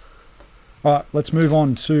 All right, let's move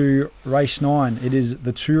on to race 9. It is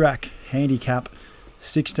the Toorak Handicap,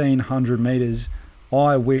 1,600 metres.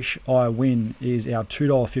 I Wish I Win is our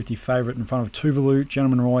 $2.50 favourite in front of Tuvalu,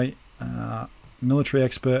 Gentleman Roy, Military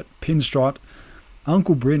Expert, Pinstripe.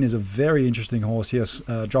 Uncle Bryn is a very interesting horse here,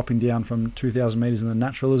 dropping down from 2,000 metres in the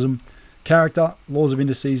naturalism. Character, Laws of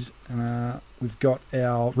Indices. We've got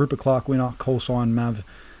our Rupert Clark winner, Call Sign Mav.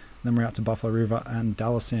 Then we're out to Buffalo River and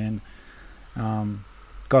Dallasan.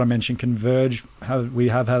 Got to mention Converge. We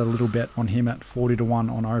have had a little bet on him at 40 to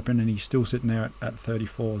 1 on open, and he's still sitting there at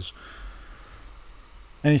 34s.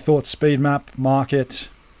 Any thoughts? Speed map, market.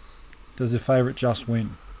 Does the favourite just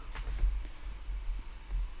win?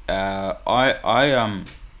 I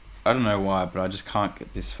don't know why, but I just can't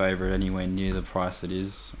get this favourite anywhere near the price it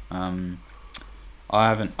is. I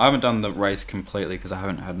haven't done the race completely because I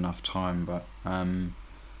haven't had enough time, but I'm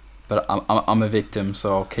a victim,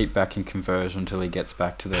 so I'll keep back in conversion until he gets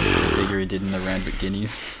back to the figure he did in the round at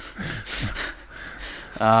Guineas.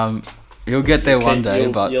 He'll get there one day,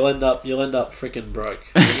 but you'll end up freaking broke.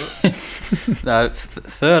 No,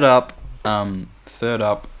 third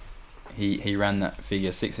up, he ran that figure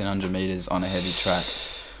 1600 meters on a heavy track.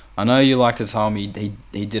 I know you like to tell me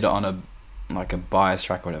he did it on a bias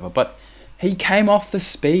track or whatever, but he came off the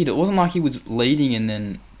speed. It wasn't like he was leading and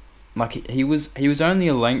then he was only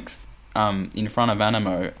a length in front of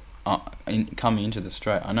Animo coming into the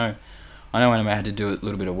straight. I know Animo had to do a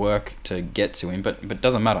little bit of work to get to him, but it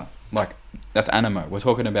doesn't matter. Like, that's Animo. We're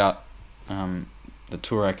talking about the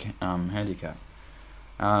Touareg handicap.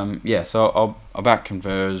 So I'll back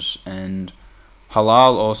Converge, and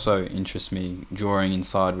Halal also interests me, drawing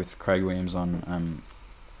inside with Craig Williams on.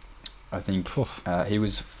 I think he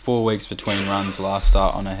was 4 weeks between runs last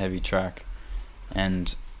start on a heavy track,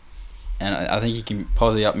 and I think he can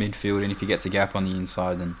posse up midfield, and if he gets a gap on the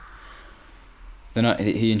inside, then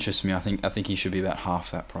he interests me. I think he should be about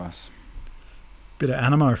half that price. Bit of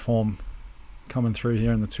Animo form coming through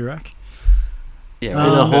here in the Touareg. Yeah,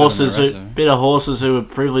 bit of horses who were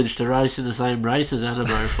privileged to race in the same race as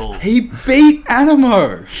Animo form. He beat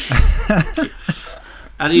Animo,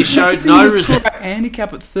 and he showed no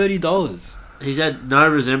handicap at $30. He's had no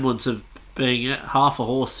resemblance of being half a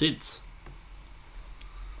horse since.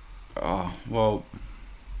 Oh well,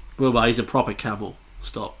 but he's a proper camel.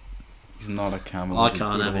 Stop. He's not a camel. I he's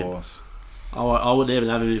can't a have horse. him. I wouldn't even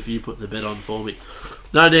have him if you put the bet on for me.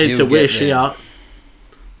 No need to wish here.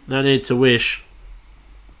 No need to wish.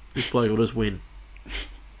 This bloke will just win.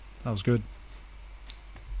 That was good.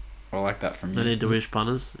 I like that from you. No need to wish,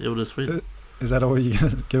 punters. He'll just win. Is that all you're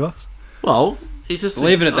going to give us? Well, he's just...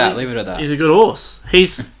 Leave it at that. He's a good horse.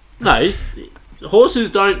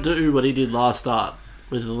 Horses don't do what he did last start,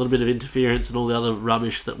 with a little bit of interference and all the other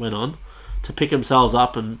rubbish that went on, to pick themselves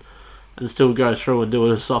up and still go through and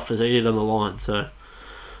do it as soft as he did on the line. So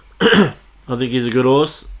I think he's a good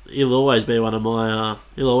horse. He'll always be one of my...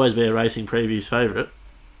 he'll always be a Racing Preview's favourite.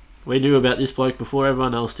 We knew about this bloke before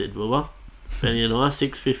everyone else did, Bubba. Benny and I,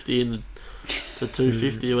 650 to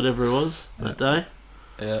 250 or whatever it was that day.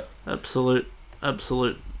 Yeah. Absolute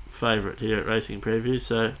favourite here at Racing Preview.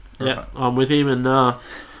 So, yeah, Right. I'm with him, and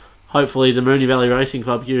hopefully the Moonee Valley Racing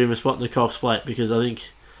Club give him a spot in the Cox Plate, because I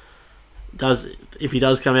think if he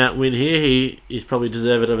does come out and win here, he's probably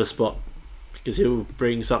deserved of a spot, because he'll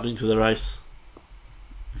bring something to the race.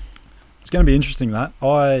 It's going to be interesting, that.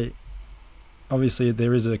 Obviously,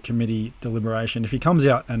 there is a committee deliberation. If he comes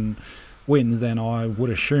out and wins, then I would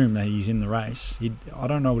assume that he's in the race. I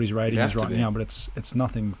don't know what his rating is right now, but it's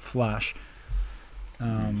nothing flash.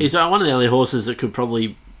 He's one of the only horses that could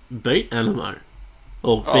probably beat Animo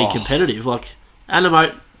or be competitive. Like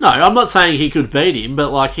Animo, no, I'm not saying he could beat him, but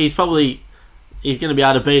like he's going to be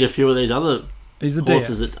able to beat a few of these other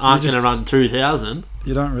horses that aren't going to run 2,000.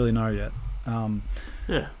 You don't really know yet.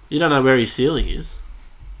 Yeah, you don't know where his ceiling is.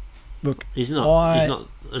 Look, he's not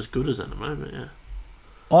as good as Animo, but yeah.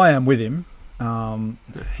 I am with him.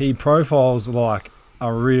 He profiles like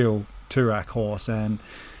a real Touareg horse, and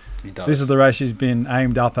this is the race he's been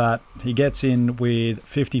aimed up at. He gets in with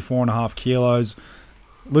 54.5 kilos.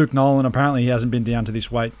 Luke Nolan, apparently he hasn't been down to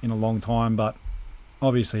this weight in a long time, but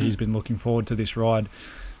obviously he's been looking forward to this ride.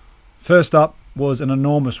 First up was an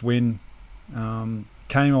enormous win.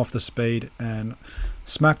 Came off the speed and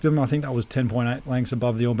smacked him. I think that was 10.8 lengths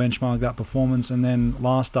above the all benchmark, that performance. And then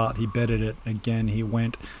last start he betted it again. He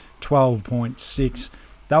went 12.6.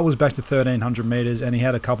 That was back to 1,300 metres, and he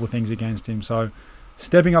had a couple of things against him. So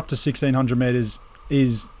stepping up to 1,600 metres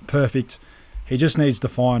is perfect. He just needs to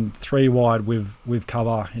find 3 wide with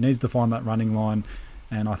cover. He needs to find that running line,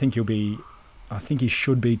 and I think he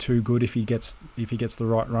should be too good if he gets the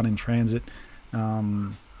right run in transit.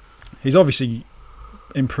 He's obviously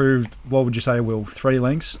improved, what would you say, Will? 3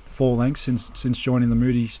 lengths, 4 lengths since joining the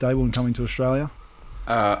Moody stable and coming to Australia?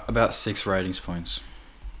 About 6 ratings points.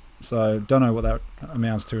 So don't know what that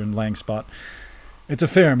amounts to in lengths, but it's a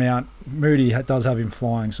fair amount. Moody does have him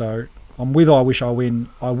flying, so I'm with I Wish I Win.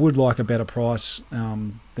 I would like a better price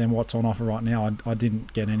than what's on offer right now. I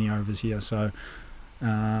didn't get any overs here, so taking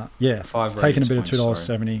a bit of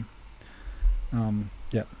 $2.70.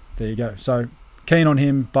 Yeah, there you go. So keen on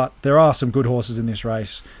him, but there are some good horses in this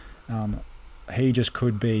race. He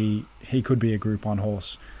could be a Group 1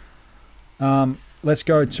 horse. Let's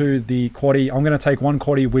go to the quaddie. I'm going to take one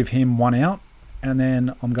quaddie with him, one out, and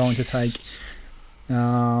then I'm going to take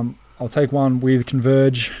I'll take one with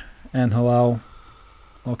Converge and Halal.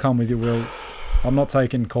 I'll come with you, Will. I'm not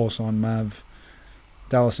taking course on Mav.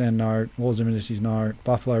 Dallas End, no. Laws of Indices, no.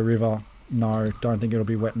 Buffalo River, no. Don't think it'll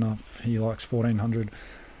be wet enough. He likes 1400.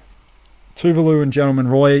 Tuvalu and Gentleman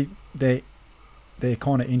Roy, they're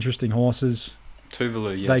kind of interesting horses.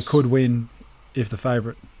 Tuvalu, yes. They could win if the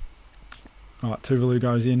favourite. All right, Tuvalu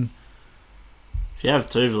goes in. If you have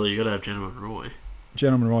Tuvalu, you've got to have Gentleman Roy.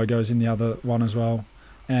 Gentleman Roy goes in the other one as well.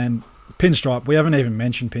 And Pinstripe, we haven't even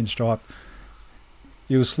mentioned Pinstripe.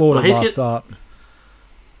 He was slaughtered last start.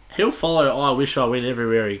 He'll follow I Wish I Win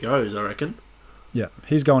everywhere he goes, I reckon. Yeah,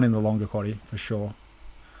 he's going in the longer quaddie for sure.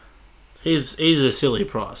 He's a silly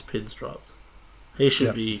price, Pinstripe. He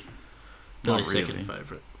should be Not my second really.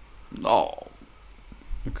 favourite. Oh.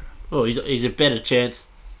 Okay. Well, he's a better chance.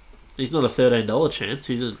 He's not a $13 chance.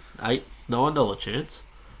 He's an $8, $9 chance.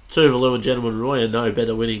 Tuvalu and Gentleman Roy are no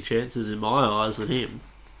better winning chances in my eyes than him.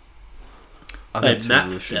 I They think map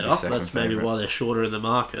Tuvalu should better. be second That's maybe favourite. why they're shorter in the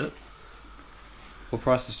market. What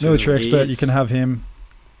price is Military Tuvalu? expert, you can have him.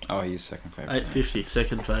 Oh, he's second favourite. $8.50,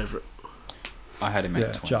 second favourite. I had him at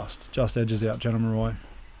Yeah, 20. just edges out Gentleman Roy.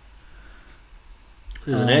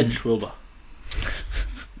 There's an edge, Wilbur.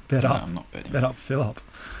 Bet No, up. I'm not betting. Bet up, fill up.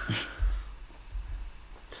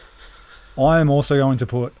 I am also going to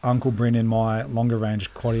put Uncle Bryn in my longer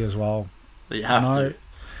range quaddie as well. You have No, to.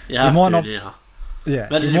 You have might to not- now. Yeah,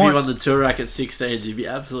 Imagine he if might, you won the tour rack at 16s, you'd be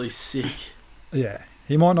absolutely sick. yeah,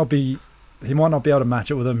 he might not be able to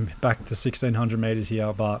match it with him back to 1600 metres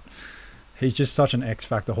here, but he's just such an X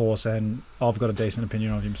factor horse, and I've got a decent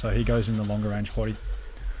opinion of him, so he goes in the longer range quaddie.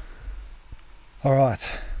 All right,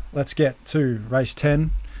 let's get to race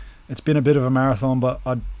 10. It's been a bit of a marathon, but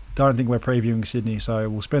I don't think we're previewing Sydney, so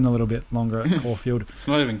we'll spend a little bit longer at Caulfield. It's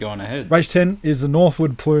not even going ahead. Race 10 is the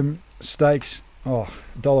Northwood Plume Stakes. Oh,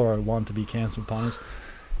 $1.01 to be cancelled, punters.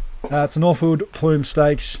 It's a Northwood Plume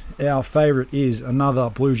Stakes. Our favourite is another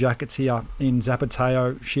Blue Jackets here in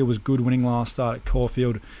Zapateo. She was good winning last start at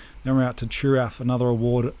Caulfield. Then we're out to Churath, another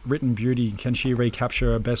award, Written Beauty. Can she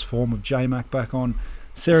recapture her best form with J-Mac back on?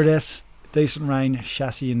 Cerades, Decent Rain,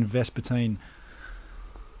 Chassis and Vespertine.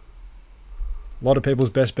 A lot of people's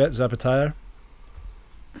best bet, Zapateo.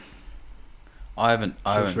 I haven't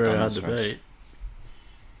It's very done hard this to race. beat.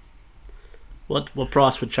 What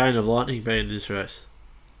price would Chain of Lightning be in this race?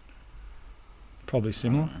 Probably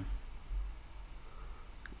similar.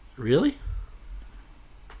 Really?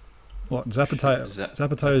 What, Zapateo?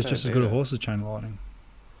 Zapateo is just as good a yeah. horse as Chain of Lightning.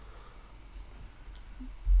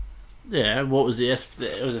 Yeah, and what was the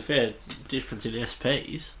it was a fair difference in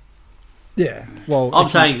SPs. Yeah, well... I'm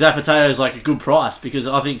saying Zapateo is like a good price because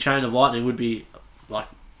I think Chain of Lightning would be like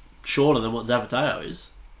shorter than what Zapateo is.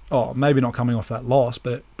 Oh, maybe not coming off that loss,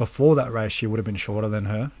 but before that race she would have been shorter than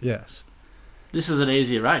her, yes. This is an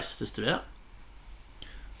easier race, just about.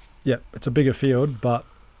 Yeah, it's a bigger field, but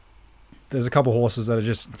there's a couple horses that are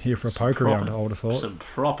just here for a poker round, I would have thought. Some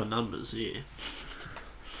proper numbers here.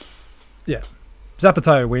 Yeah.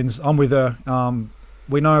 Zapateo wins. I'm with her.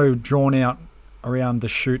 We know drawn out around the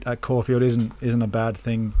shoot at Caulfield isn't a bad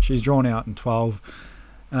thing. She's drawn out in 12.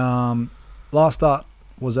 Last start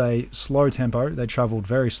was a slow tempo. They travelled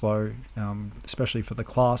very slow, especially for the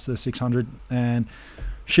class, the 600, and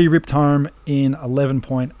she ripped home in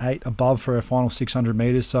 11.8 above for her final 600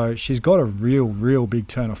 metres, so she's got a real big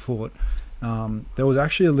turn of foot. There was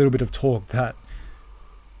actually a little bit of talk that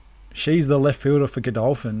she's the left fielder for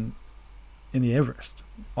Godolphin in the Everest.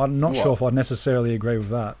 I'm not sure if I'd necessarily agree with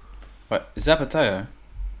that. Wait, Zapateo?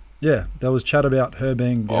 Yeah, there was chat about her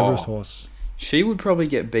being the Everest horse. She would probably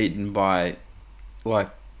get beaten by like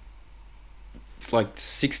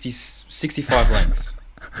 65 lengths.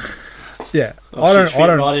 Yeah,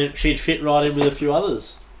 She'd fit right in with a few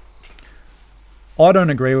others. I don't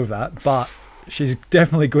agree with that, but she's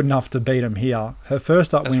definitely good enough to beat him here. Her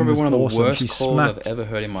first up That's win probably was one of the awesome. worst She calls I've smacked ever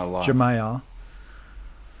heard in my life. Jamea.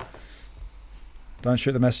 Don't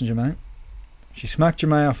shoot the messenger, mate. She smacked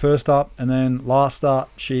Jamea first up, and then last start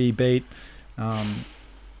she beat...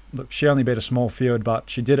 look, she only beat a small field, but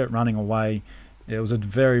she did it running away. It was a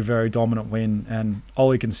very dominant win, and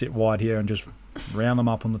Ollie can sit wide here and just round them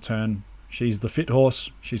up on the turn. She's the fit horse.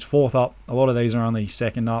 She's fourth up. A lot of these are only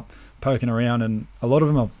second up, poking around, and a lot of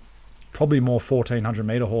them are probably more 1,400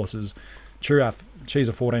 metre horses. Churath, she's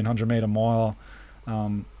a 1,400 metre miler.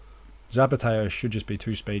 Zapateo should just be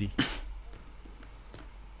too speedy.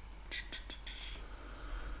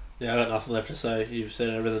 Yeah, I got nothing left to say. You've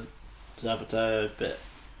said everything. Zapateo, bet.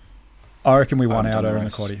 I reckon we won I've out done her the in the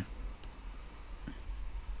race. quaddie.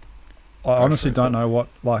 I honestly don't know what,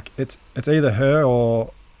 like, it's either her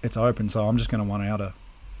or it's open, so I'm just going to one out her.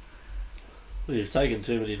 Well, you've taken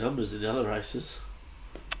too many numbers in the other races.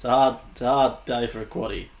 It's a hard day for a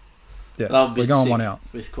quaddie. Yeah, I'm a bit we're going sick one out.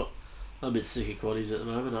 I'm a bit sick of quaddies at the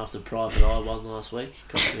moment after Private Eye won last week.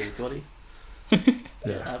 Caulfield quaddie.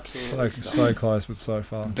 Yeah, absolutely. So close, but so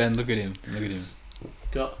far. Ben, look at him.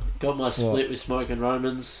 Got my split with Smoke and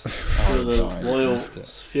Romans. Few of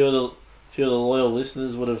the loyal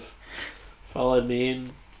listeners would have followed me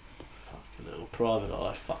in. Fucking hell, Private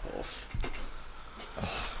Eye, fuck off.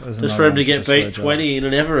 Just for him to get beat 20 in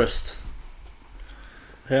an Everest.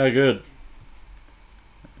 How good.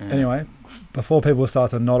 Anyway, before people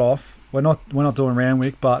start to nod off, we're not doing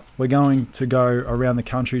Randwick, but we're going to go around the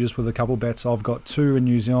country just with a couple bets. I've got 2 in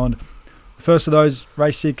New Zealand. The first of those,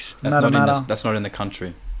 race 6, Matamata. That's not in the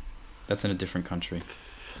country. That's in a different country.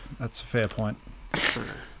 That's a fair point.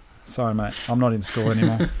 Sorry, mate. I'm not in school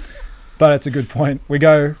anymore. But it's a good point. We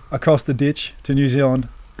go across the ditch to New Zealand.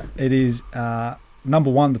 It is number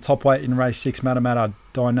 1, the top weight in race 6, Matamata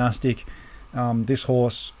Dynastic. This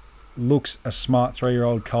horse looks a smart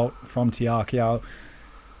 3-year-old colt from Tiakio.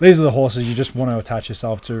 These are the horses you just want to attach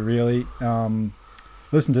yourself to, really.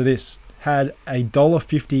 Listen to this. Had a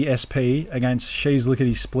 $1.50 SP against She's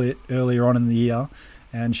Lickety Split earlier on in the year,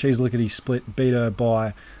 and She's Lickety Split beat her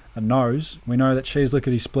by a nose. We know that She's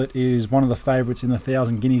Lickety Split is one of the favourites in the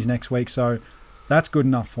 1,000 Guineas next week, so that's good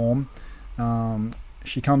enough form.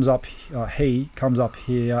 He comes up here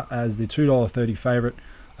as the $2.30 favourite.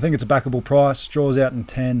 I think it's a backable price. Draws out in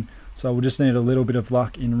 10, so we'll just need a little bit of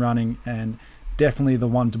luck in running, and definitely the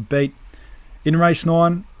one to beat. In race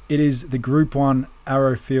 9, it is the Group 1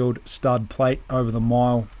 Arrowfield Stud Plate over the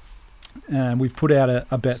mile, and we've put out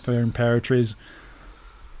a bet for Imperatriz.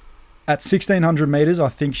 At 1,600 metres, I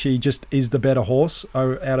think she just is the better horse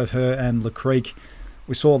out of her and Le Creek.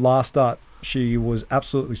 We saw last start, she was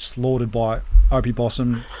absolutely slaughtered by Opie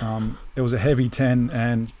Bossum. It was a heavy 10,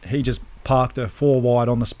 and he just parked her 4 wide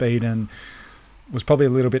on the speed and was probably a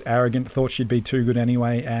little bit arrogant, thought she'd be too good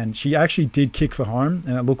anyway, and she actually did kick for home,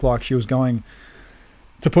 and it looked like she was going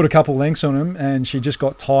to put a couple lengths on him, and she just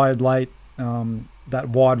got tired late. That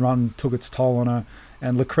wide run took its toll on her,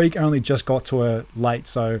 and Le Creek only just got to her late,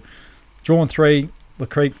 so drawn 3, Le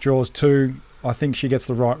Creek draws 2. I think she gets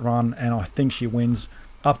the right run, and I think she wins.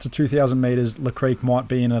 Up to 2,000 metres, Le Creek might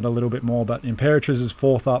be in it a little bit more, but Imperatriz is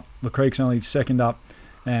 4th up, Le Creek's only 2nd up,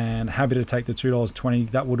 and happy to take the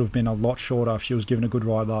 $2.20. That would have been a lot shorter if she was given a good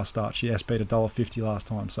ride last start. She SP'd $1.50 last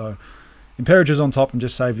time, so Imperatriz on top and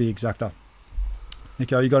just save the exacta.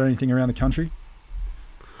 Nico, you got anything around the country?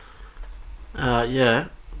 Yeah.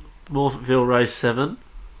 Morphettville race 7.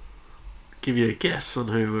 Give you a guess on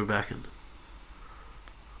who we're backing.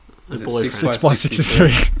 Is it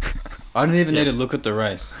 6x63? I didn't even need to look at the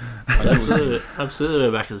race. Absolutely,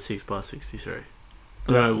 we're backing 6x63.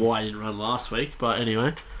 I don't know why he didn't run last week, but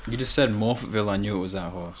anyway. You just said Morphettville, I knew it was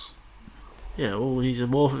that horse. Yeah, well, he's a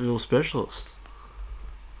Morphettville specialist.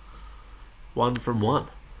 1 from 1.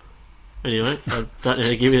 Anyway, I don't need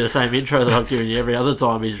to give you the same intro that I've given you every other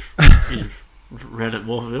time he's ran at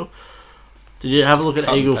Morphettville. Did you have a look at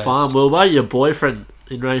Eagle Farm, Wilbur? Your boyfriend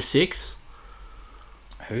in race 6?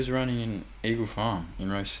 Who's running in Eagle Farm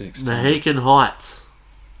in race 6? Mohican Heights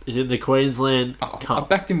is in the Queensland Cup. I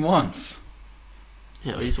backed him once.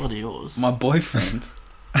 Yeah, well, he's one of yours. My boyfriend.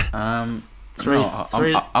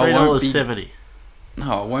 $3.70.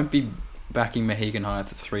 No, I won't be backing Mohican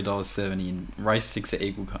Heights at $3.70 in race 6 at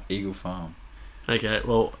Eagle Farm. Okay,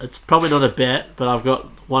 well, it's probably not a bet, but I've got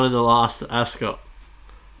one in the last at Ascot.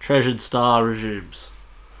 Treasured Star resumes.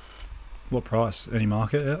 What price? Any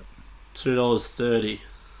market yet? $2.30.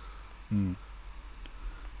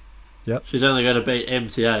 Yep. She's only going to beat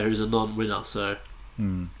MTA, who's a non-winner, so...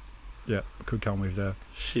 Yeah, could come with there.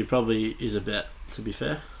 She probably is a bet, to be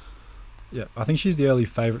fair. Yeah, I think she's the early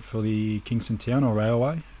favourite for the Kingston Town or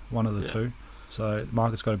Railway, one of the two. So the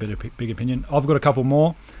market's got a bit of big opinion. I've got a couple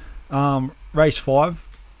more. Race 5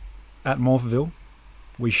 at Morphettville.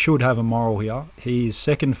 We should have a moral here. He's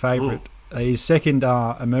second favourite. He's second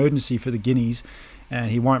emergency for the Guineas,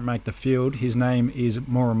 and he won't make the field. His name is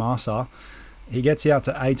Muramasa. He gets out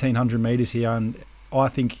to 1,800 metres here, and I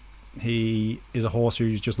think he is a horse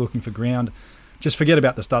who's just looking for ground. Just forget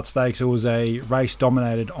about the stud stakes. It was a race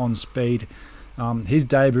dominated on speed. His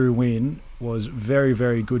debut win was very,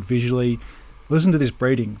 very good visually. Listen to this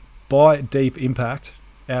breeding. By Deep Impact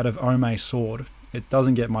out of Ome Sword. It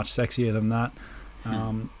doesn't get much sexier than that.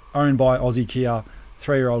 Owned by Aussie Kia,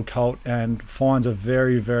 3-year-old colt, and finds a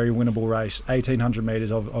very, very winnable race. 1,800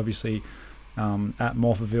 metres, obviously, at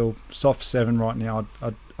Morphettville. Soft 7 right now.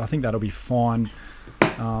 I think that'll be fine.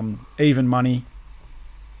 Even money.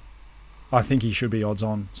 I think he should be odds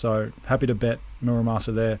on. So happy to bet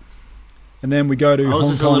Muramasa there. And then we go to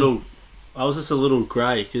Hong Kong. I was just a little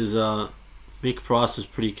grey because Mick Price was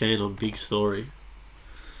pretty keen on Big Story.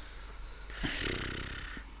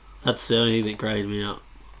 That's the only thing that graded me up.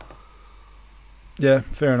 Yeah,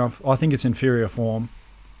 fair enough. I think it's inferior form.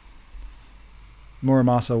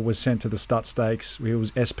 Muramasa was sent to the Stud Stakes. He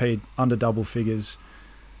was SP'd under double figures.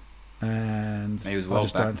 And He was well I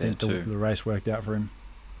just back don't think there the race worked out for him.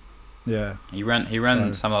 Yeah. He ran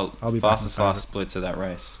So, some of I'll the be back in fastest favourite. last splits of that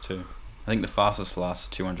race too. I think the fastest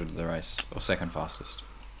last 200 of the race, or second fastest,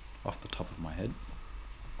 off the top of my head.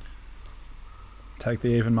 Take the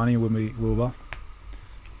even money with me, Wilbur.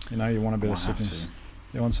 You know, you want a bit of Might have sickness. to.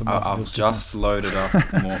 You want some I've Morphettville just sickness. loaded up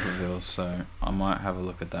Morphettville, so I might have a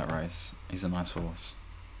look at that race. He's a nice horse.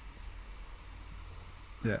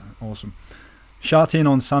 Yeah, awesome. Shartin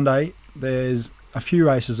on Sunday. There's a few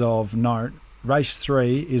races of note. Race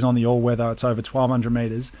 3 is on the all-weather. It's over 1,200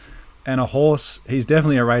 metres. And a horse, he's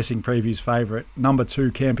definitely a Racing Preview's favourite. Number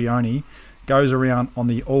 2, Campione, goes around on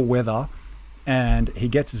the all-weather. And he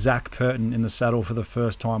gets Zach Purton in the saddle for the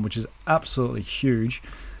first time, which is absolutely huge.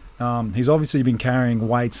 He's obviously been carrying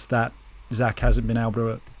weights that Zach hasn't been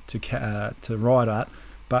able to ride at.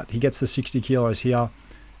 But he gets the 60 kilos here.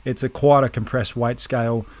 It's quite a compressed weight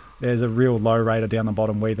scale. There's a real low rater down the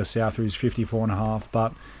bottom, Weather South, who's 54.5.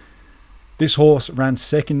 But this horse ran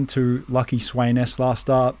second to Lucky Swayness last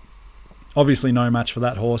start. Obviously no match for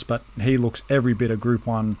that horse, but he looks every bit a Group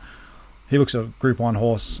 1. He looks a Group 1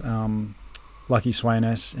 horse, Lucky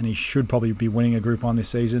Swayness, and he should probably be winning a Group 1 this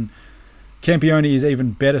season. Campione is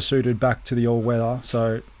even better suited back to the all-weather,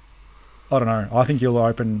 so I don't know. I think he'll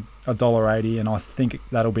open $1.80, and I think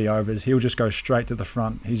that'll be overs. He'll just go straight to the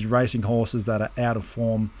front. He's racing horses that are out of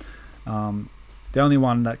form. The only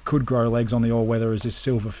one that could grow legs on the all-weather is this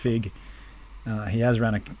Silver Fig. He has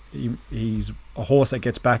ran he's a horse that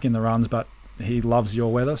gets back in the runs, but he loves the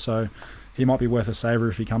all-weather, so he might be worth a saver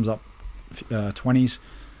if he comes up 20s.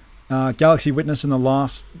 Galaxy Witness in the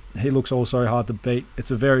last, he looks also hard to beat. It's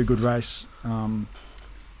a very good race.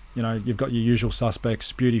 You've got your usual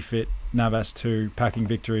suspects: Beauty Fit, Navas 2, Packing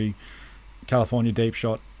Victory, California Deep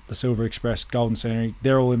Shot, the Silver Express, Golden Scenery.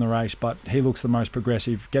 They're all in the race, but he looks the most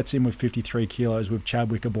progressive. Gets in with 53 kilos with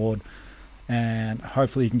Chadwick aboard, and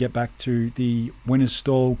hopefully he can get back to the winner's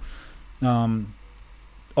stall.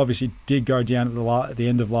 Obviously did go down at the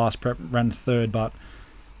end of last prep, ran third, but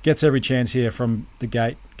gets every chance here from the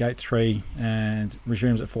gate 3, and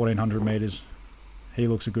resumes at 1,400 metres. He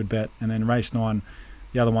looks a good bet. And then race 9,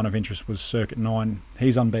 the other one of interest was Circuit 9.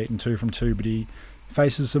 He's unbeaten 2 from 2, but he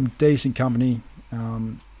faces some decent company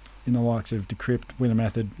in the likes of Decrypt, Winner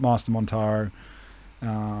Method, Master Montaro,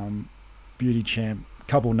 Beauty Champ,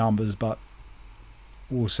 couple numbers, but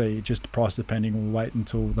we'll see. Just price depending. We'll wait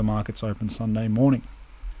until the markets open Sunday morning.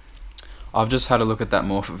 I've just had a look at that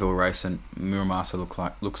Morphettville race, and Muramasa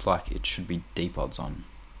looks like it should be deep odds on.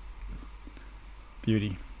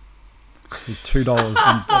 Beauty. He's $2 on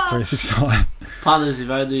at 365. Punters, if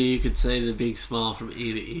only you could see the big smile from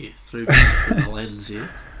ear to ear through the lens here.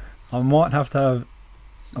 I might have to have.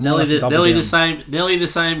 Nearly the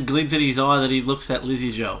same glint in his eye that he looks at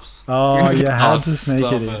Lizzie Jobs. Oh, you had to sneak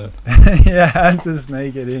it in. You had to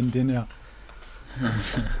sneak it in, didn't you?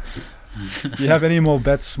 Do you have any more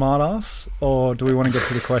bets, smartass, or do we want to get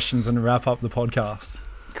to the questions and wrap up the podcast?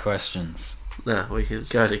 Questions. No, we can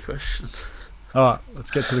go to questions. All right,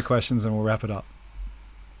 let's get to the questions and we'll wrap it up.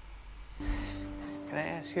 Can I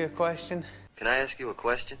ask you a question? Can I ask you a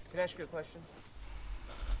question? Can I ask you a question?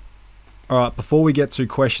 All right, before we get to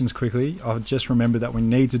questions quickly, I've just remembered that we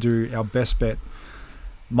need to do our best bet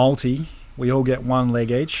multi. We all get one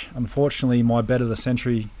leg each. Unfortunately, my bet of the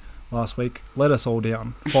century last week let us all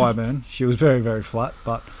down. Fireburn. She was very, very flat,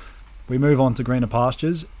 but we move on to greener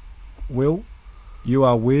pastures. Will, you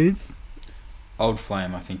are with Old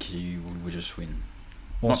Flame. I think he will just win.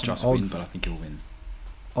 Awesome. Not just win, but I think he'll win.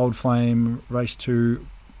 Old Flame, race 2.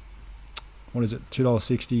 What is it?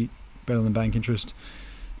 $2.60, better than bank interest.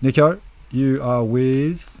 Nico, you are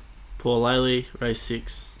with Paul Laley, race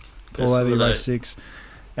 6. Paul Laley, race 6.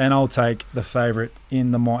 And I'll take the favourite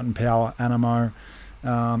in the Might and Power Animo.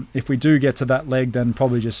 If we do get to that leg, then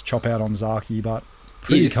probably just chop out on Zaki, but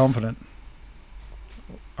pretty confident.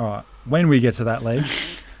 All right, when we get to that leg,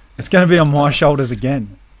 it's going to be on my shoulders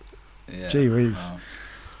again. Yeah. Gee whiz.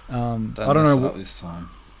 I don't know this time.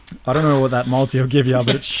 I don't know what that multi will give you,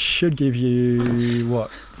 but it should give you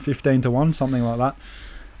 15 to 1, something like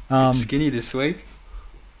that. Skinny this week.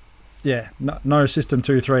 Yeah, no system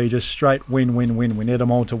 2-3, just straight win. We need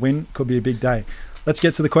them all to win. Could be a big day. Let's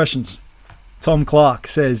get to the questions. Tom Clark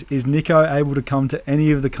says, is Nico able to come to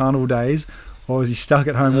any of the carnival days, or is he stuck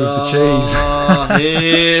at home with the cheese? Oh,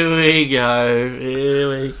 here we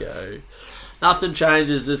go. Nothing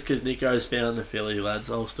changes just because Nico's found the filly,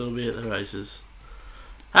 lads. I'll still be at the races.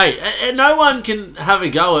 Hey, and no one can have a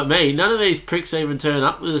go at me. None of these pricks even turn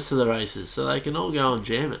up with us to the races, so they can all go and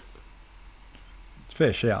jam it. It's a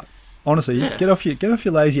fair shout. Honestly, Yeah. get off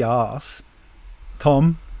your lazy ass,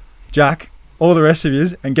 Tom, Jack, all the rest of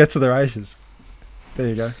yous, and get to the races. There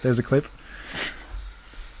you go. There's a clip.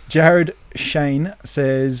 Jared Shane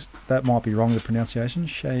says, that might be wrong, the pronunciation.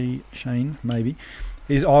 Shane, maybe.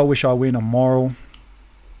 Is I wish I win a moral.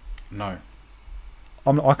 No.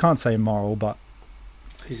 I can't say moral, but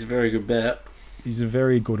He's a very good bet. he's a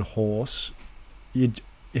very good horse.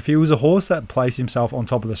 If he was a horse that placed himself on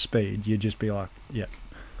top of the speed, you'd just be like, yeah.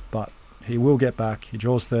 But he will get back. He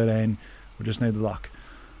draws 13. We just need the luck.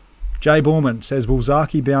 Jay Borman says, will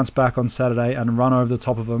Zaki bounce back on Saturday and run over the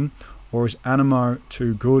top of him, or is Animo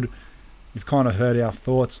too good? You've kind of heard our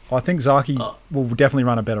thoughts. I think Zaki will definitely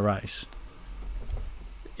run a better race.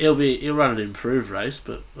 He'll run an improved race,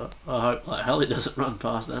 but I hope like hell he doesn't run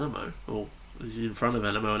past Animo. Or he's in front of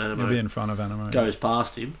Animo and Animo He'll be in front of Animo. goes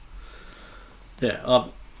past him. Yeah,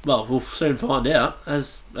 well, we'll soon find out.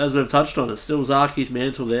 As we've touched on, it's still Zaki's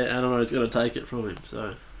mantle there. Animo's going to take it from him.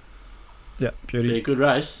 So Yeah, beauty. be a good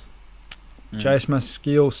race. Jace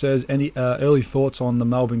Maskeel says, any early thoughts on the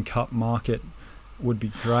Melbourne Cup market would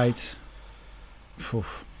be great. Phew,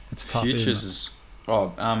 it's tough. Futures isn't it? is. Oh,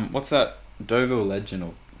 what's that? Deauville Legend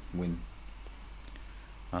will win.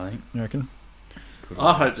 I think. You reckon?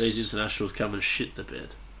 I hope these internationals come and shit the bed.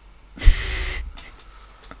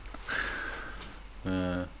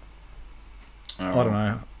 I don't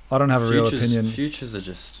know. I don't have a real opinion. Futures are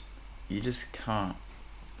just. You just can't.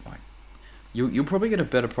 Like, you'll probably get a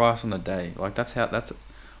better price on the day. Like that's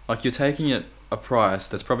like you're taking it a price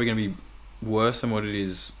that's probably going to be worse than what it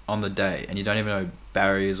is on the day, and you don't even know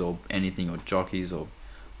barriers or anything or jockeys or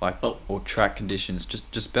or track conditions.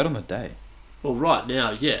 Just bet on the day. Well, right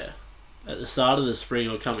now, yeah. At the start of the spring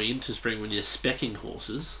or coming into spring when you're specking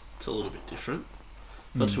horses, it's a little bit different.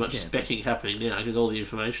 Not too much specking happening now because all the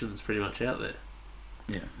information's pretty much out there.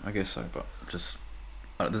 Yeah, I guess so, but just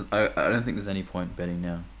I don't think there's any point betting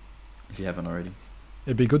now if you haven't already.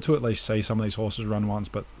 It'd be good to at least see some of these horses run once,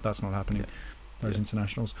 but that's not happening. Those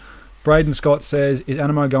internationals. Braden Scott says, is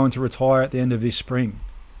Animo going to retire at the end of this spring?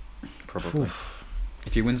 Probably.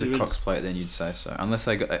 If he wins a Cox Plate, then you'd say so. Unless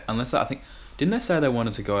I think, didn't they say they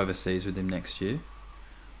wanted to go overseas with him next year?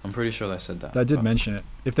 I'm pretty sure they said that. They did mention it.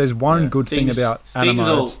 If there's one good thing about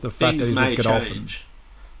Animo, it's the fact that he's with Godolphin.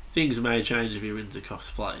 Things may change if he wins a Cox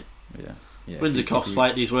Plate. Yeah. Wins a Cox Plate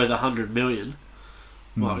and he's worth 100 million.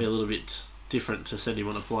 Might be a little bit different to send him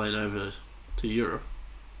on a plane over to Europe.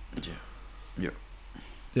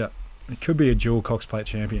 Yeah. It could be a dual Cox Plate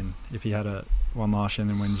champion if he had one last year and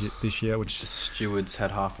then wins it this year. Which the stewards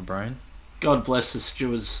had half a brain. God bless the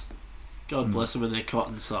stewards. God bless them in their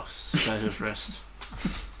cotton socks. State of rest.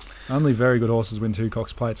 Only very good horses win 2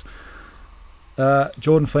 Cox Plates.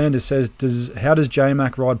 Jordan Flanders says, how does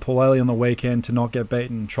J-Mac ride Paul Ailey on the weekend to not get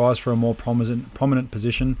beaten? Tries for a more prominent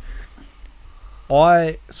position.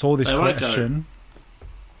 I saw this question.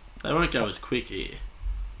 They won't go as quick here.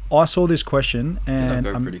 I saw this question and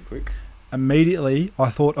they'll go pretty quick. Immediately I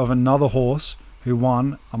thought of another horse who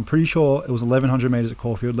won. I'm pretty sure it was 1,100 metres at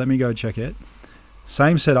Caulfield. Let me go check it.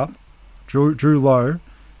 Same setup. Drew low.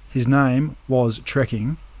 His name was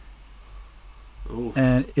Trekking. Oof.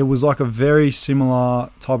 And it was like a very similar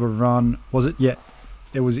type of run. Was it? Yeah.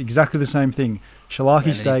 It was exactly the same thing.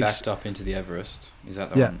 Shalaki Stakes. He backed up into the Everest. Is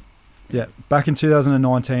that the one? Yeah. Back in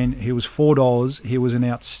 2019, he was $4. He was an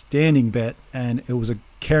outstanding bet, and it was a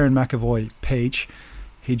Karen McAvoy peach.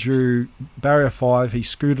 He drew barrier 5. He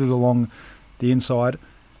scooted along the inside.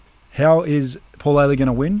 How is Paul Ailey going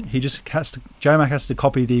to win? He just has to. J-Mac has to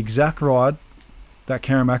copy the exact ride that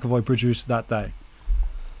Karen McAvoy produced that day.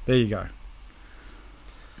 There you go.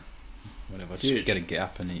 Whatever. Just get a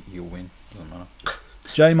gap and you'll win. Doesn't matter.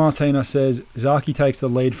 Jay Martina says Zaki takes the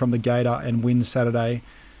lead from the Gator and wins Saturday.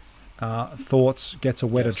 Thoughts, gets a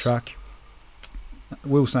wetter track.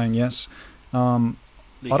 Will saying yes. I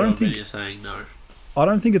don't think you're saying no. I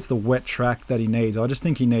don't think it's the wet track that he needs. I just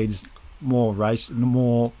think he needs more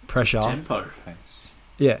more pressure. Tempo.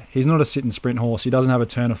 Yeah, he's not a sit and sprint horse. He doesn't have a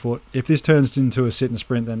turn of foot. If this turns into a sit and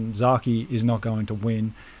sprint, then Zaki is not going to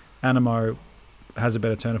win. Animo has a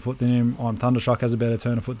better turn of foot than him. Thunderstruck has a better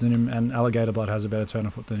turn of foot than him, and Alligator Blood has a better turn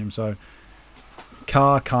of foot than him. So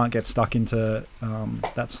Car can't get stuck into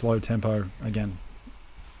that slow tempo again.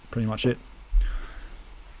 Pretty much it.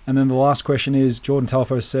 And then the last question is, Jordan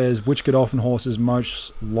Telfo says, which Godolphin horse is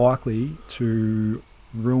most likely to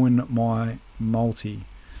ruin my multi?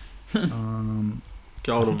 Golden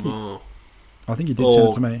Mile. I think you did send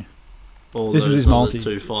it to me. All This is those his other multi.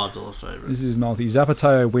 2 $5 favourites. This is his multi.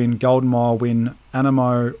 Zapateo win, Golden Mile win,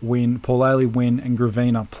 Animo win, Paulele win, and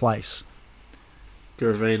Gravina place.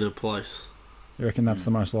 Gravina place. You reckon that's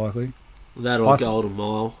the most likely? That or Golden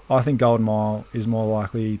Mile. I think Golden Mile is more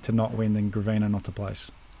likely to not win than Gravina not to place.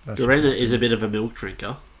 Gravina is a bit of a milk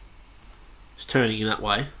drinker. He's turning in that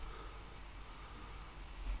way.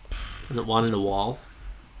 Hasn't won in a while.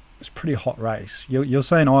 It's a pretty hot race. You're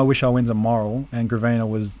saying I Wish I Win's a moral, and Gravina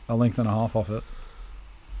was a length and a half off it.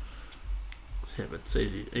 Yeah, but it's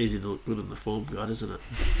easy to look good in the form guide, isn't it?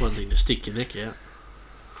 One thing to stick your neck out.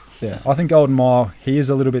 Yeah, I think Golden Mile, he is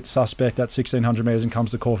a little bit suspect at 1,600 metres and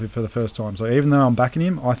comes to Caulfield for the first time. So even though I'm backing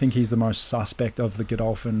him, I think he's the most suspect of the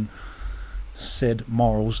Godolphin said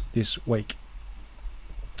morals this week.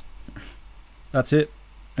 That's it.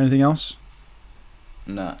 Anything else?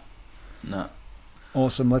 No.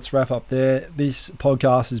 Awesome. Let's wrap up there. This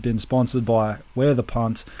podcast has been sponsored by Wear the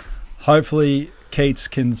Punt. Hopefully Keats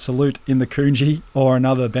can salute in the Coonji or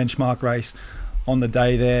another benchmark race on the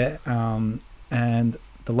day there, and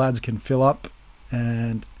the lads can fill up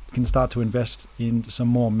and can start to invest in some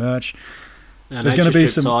more merch. And there's going to be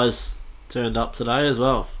some ties turned up today as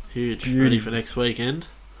well. Huge. Beauty. Ready for next weekend.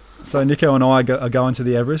 So Nico and I are going to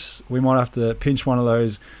the Everest. We might have to pinch one of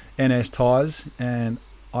those NS ties, and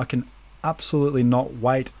I can absolutely not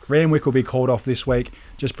wait. Randwick will be called off this week.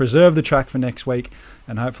 Just preserve the track for next week,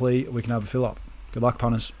 and hopefully we can have a fill up. Good luck,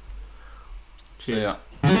 punters. Cheers.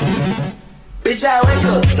 Yeah. Bitch, I wake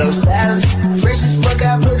up, no stylist. Fresh as fuck,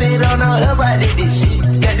 I put it on her up, I did this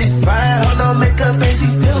shit. Got this fine, hold no makeup, and she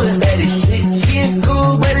still in bad as shit. She in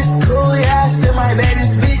school, but it's cool, yeah, I still my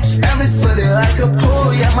baddest bitch. I'm as footed like a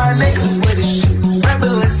pool, yeah, my necklace with a shit. My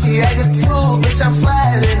Balenciaga too, bitch, I'm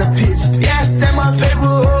flyer than a pitch. Yeah, I stand my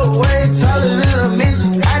paper way taller than a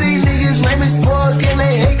midget. How these niggas lame as fuck, and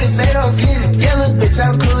they hate cause they don't get it. Yellow bitch,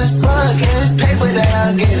 I'm cool as fuck, and it's paper that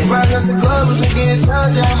I'm getting. Rock us the club, we getting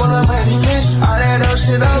charged, I'm on a money mission. All that old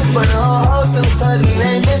shit up, but the whole hoe still funny,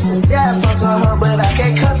 ain't missing. Yeah, I fuck on her, but I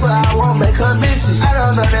can't cuff her, I won't make her misses. I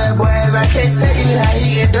don't know that boy, and I can't tell you how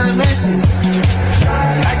he get done missing.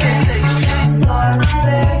 I can't tell you shit.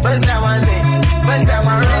 Bust down my neck, bust down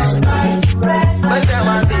my wrist, bust down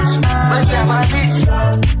my bitch, bust down my bitch.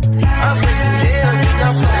 I'm pushing hell, bitch,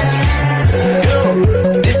 I'm flying.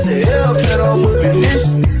 Yo, this a hell, cut on moving this.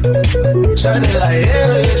 Shot it like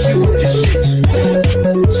hell, yeah, she with this shit.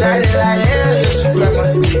 Shot it like hell.